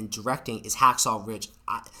Gibson and directing, is Hacksaw Ridge.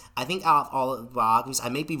 I think out of all the biographies, I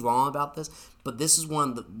may be wrong about this, but this is one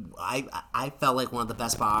of the I felt like one of the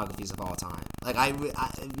best biographies of all time. Like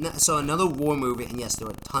so another war movie, and yes, there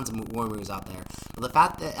are tons of war movies out there. But the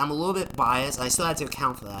fact that I'm a little bit biased, and I still had to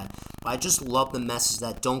account for that. But I just love the message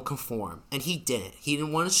that don't conform, and he didn't. He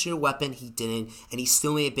didn't want to shoot a weapon, he didn't, and he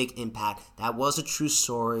still made a big impact. That was a true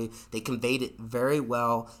story. They conveyed it very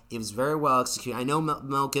well. It was very well executed. I know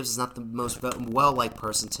Mel Gibson is not the most well-liked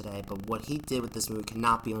person today, but what he did with this movie can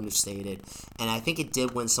not be understated. And I think it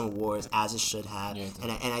did win some awards, as it should have. Yeah,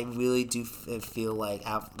 and I really do feel like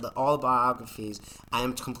all the biographies, I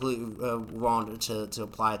am completely wrong to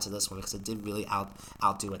apply it to this one because it did really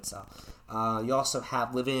outdo itself. You also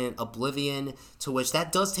have Living in Oblivion, to which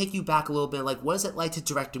that does take you back a little bit. Like, what is it like to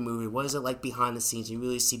direct a movie? What is it like behind the scenes? You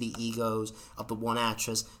really see the egos of the one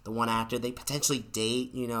actress, the one actor. They potentially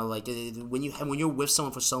date, like when you're with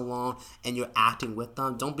someone for so long and you're acting with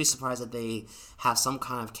them, don't be surprised that they have some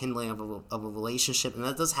kind of kindling of a relationship. And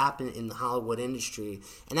that does happen in the Hollywood industry.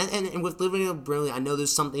 And with Living in Oblivion, I know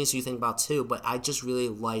there's some things you think about too, but I just really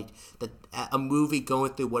like a movie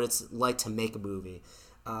going through what it's like to make a movie.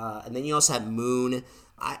 And then you also have Moon.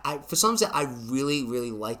 I for some reason I really,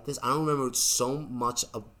 really like this. I don't remember so much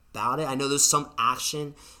about it. I know there's some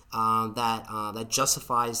action that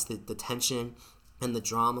justifies the tension and the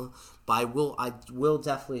drama. But I will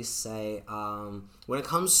definitely say when it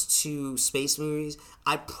comes to space movies,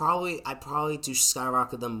 I probably do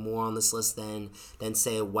skyrocket them more on this list than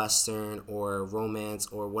say a Western or a romance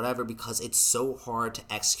or whatever, because it's so hard to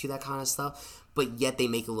execute that kind of stuff. But yet they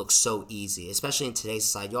make it look so easy, especially in today's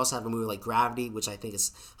society. You also have a movie like Gravity, which I think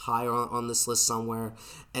is higher on this list somewhere.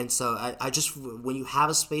 And so I just, when you have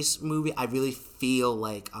a space movie, I really feel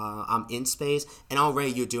like I'm in space, and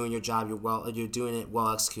already you're doing your job. You're doing it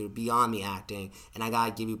well executed beyond the acting, and I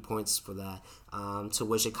gotta give you points for that. To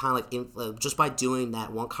which it kind of like just by doing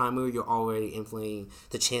that one kind of movie, you're already inflating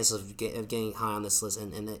the chances of getting high on this list.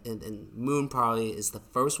 And Moon probably is the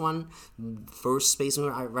first space movie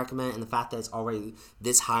I recommend, and the fact that it's already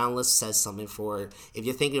this high on the list says something for it. If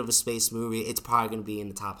you're thinking of a space movie, it's probably going to be in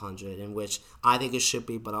the top 100, in which I think it should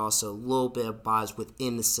be, but also a little bit of bias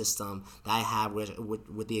within the system that I have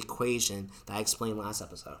with the equation that I explained last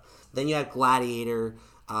episode. Then you have Gladiator.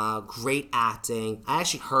 Great acting. I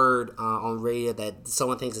actually heard on radio that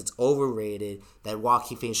someone thinks it's overrated, that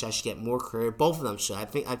Joaquin Phoenix should get more credit. Both of them should. I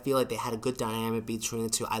feel like they had a good dynamic between the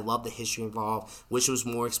two. I love the history involved, which was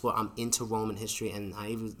more explored. I'm into Roman history, and I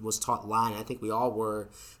even was taught Latin. I think we all were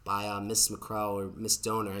by Miss McCrell or Miss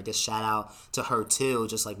Donor. I guess shout out to her too,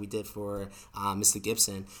 just like we did for Mr.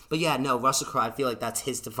 Gibson. But yeah, no, Russell Crowe, I feel like that's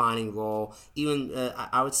his defining role. Even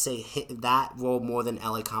I would say that role more than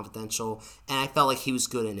LA Confidential, and I felt like he was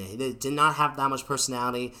good in it. He did not have that much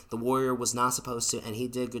personality. The Warrior was not supposed to, and he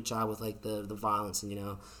did a good job with like the violence and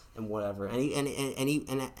and whatever. And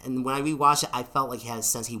when I rewatched it, I felt like he had a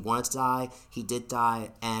sense he wanted to die. He did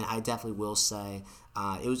die, and I definitely will say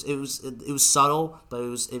it was subtle, but it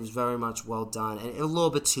was very much well done, and a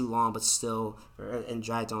little bit too long, but still, and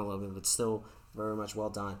dragged on a little bit, but still very much well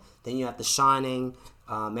done. Then you have The Shining,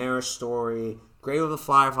 Marriage Story, Grave of the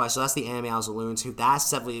Fireflies. So that's the anime I was alluding to. That's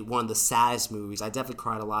definitely one of the saddest movies. I definitely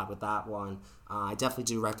cried a lot with that one. I definitely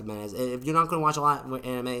do recommend it. If you're not going to watch a lot of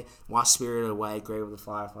anime, watch Spirited Away, Grave of the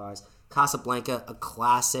Fireflies. Casablanca, a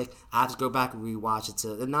classic. I have to go back and rewatch it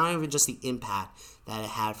too. And not even just the impact that it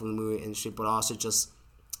had from the movie industry, but also just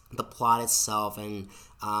the plot itself and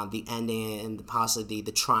the ending and possibly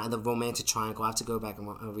the romantic triangle. I have to go back and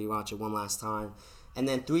rewatch it one last time. And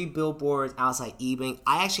then 3 Billboards Outside Ebbing.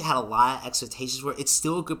 I actually had a lot of expectations for it. It's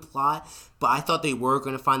still a good plot, but I thought they were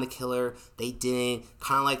going to find the killer. They didn't.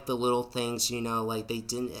 Kind of like the little things, like they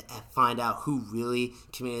didn't find out who really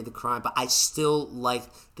committed the crime. But I still like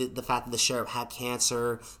the fact that the sheriff had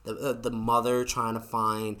cancer, the mother trying to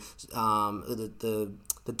find the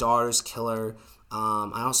daughter's killer.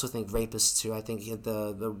 I also think rapist too. I think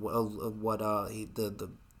the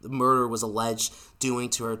murder was alleged doing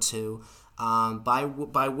to her too.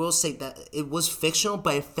 But I will say that it was fictional,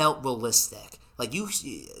 but it felt realistic. Like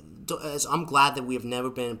I'm glad that we have never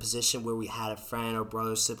been in a position where we had a friend or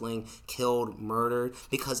brother, sibling killed, murdered.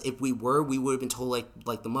 Because if we would have been told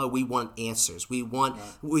like the mother, we want answers. We want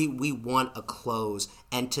we want a close,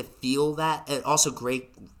 and to feel that. And also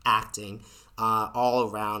great acting. All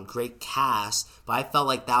around, great cast, but I felt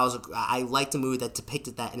like I liked a movie that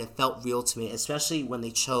depicted that, and it felt real to me, especially when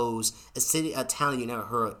they chose a town you never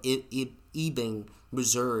heard of, Ebbing,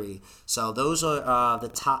 Missouri. So those are the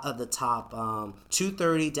top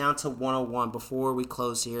 230 down to 101 before we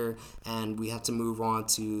close here, and we have to move on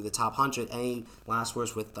to the top 100. Any last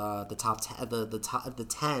words with the top 10, the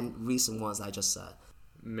 10 recent ones I just said?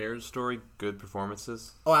 Marriage Story, good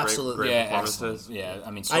performances. Oh, absolutely. Great performances. Excellent. Yeah,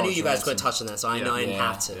 I mean, I knew you guys could touch on that, so I know I didn't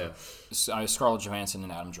have to. Yeah. Scarlett Johansson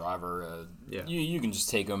and Adam Driver, you can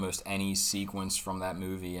just take almost any sequence from that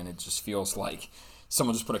movie, and it just feels like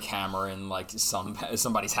someone just put a camera in like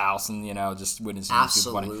somebody's house and just witnessing.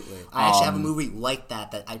 Absolutely. I actually have a movie like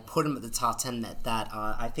that I put him at the top 10 that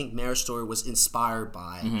I think Marriage Story was inspired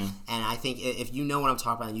by, and I think if you know what I'm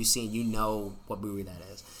talking about and you know what movie that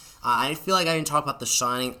is. I feel like I didn't talk about The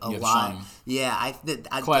Shining a The lot. Shining. Yeah,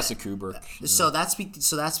 Classic Kubrick. So that's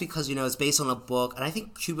because it's based on a book, and I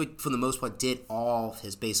think Kubrick for the most part did all of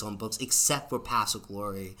his based on books except for Paths of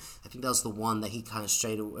Glory. I think that was the one that he kind of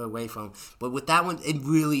strayed away from. But with that one,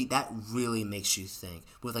 that really makes you think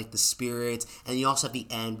with like the spirits, and you also have the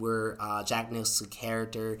end where Jack Nicholson's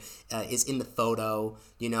character is in the photo,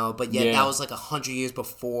 but yet that was like 100 years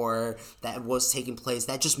before that was taking place.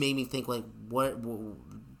 That just made me think like what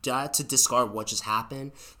do I have to discard what just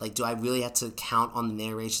happened? Like, do I really have to count on the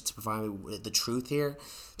narration to provide me with the truth here?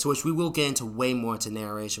 To which we will get into way more into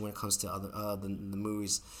narration when it comes to other the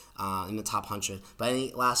movies in the top 100. But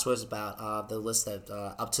any last words about the list that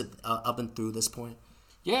up and through this point?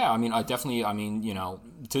 Yeah, I mean,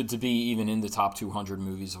 to be even in the top 200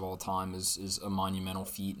 movies of all time is a monumental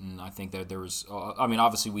feat, and I think that there was,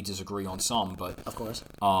 obviously we disagree on some, but of course,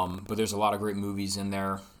 but there's a lot of great movies in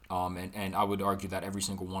there. And I would argue that every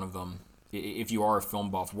single one of them, if you are a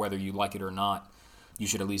film buff, whether you like it or not, you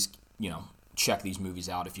should at least, check these movies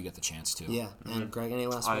out if you get the chance to. Yeah. And Greg, any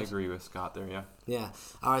last words? I agree with Scott there, yeah. Yeah.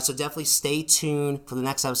 All right, so definitely stay tuned for the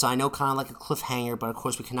next episode. I know kind of like a cliffhanger, but of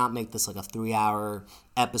course we cannot make this like a 3-hour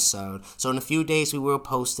episode. So in a few days we will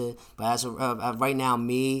post it, but as of right now,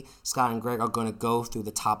 me, Scott, and Greg are going to go through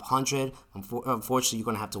the top 100. Unfortunately, you're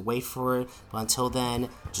going to have to wait for it, but until then,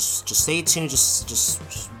 just stay tuned.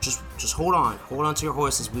 Just hold on to your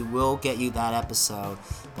horses. We will get you that episode,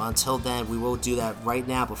 but until then, we will do that right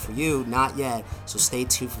now. But for you, not yet. So stay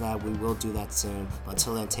tuned for that. We will do that soon. But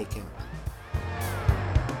until then, take care.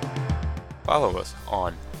 Follow us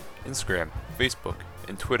on Instagram, Facebook,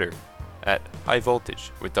 and Twitter at High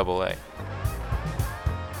Voltage with AA.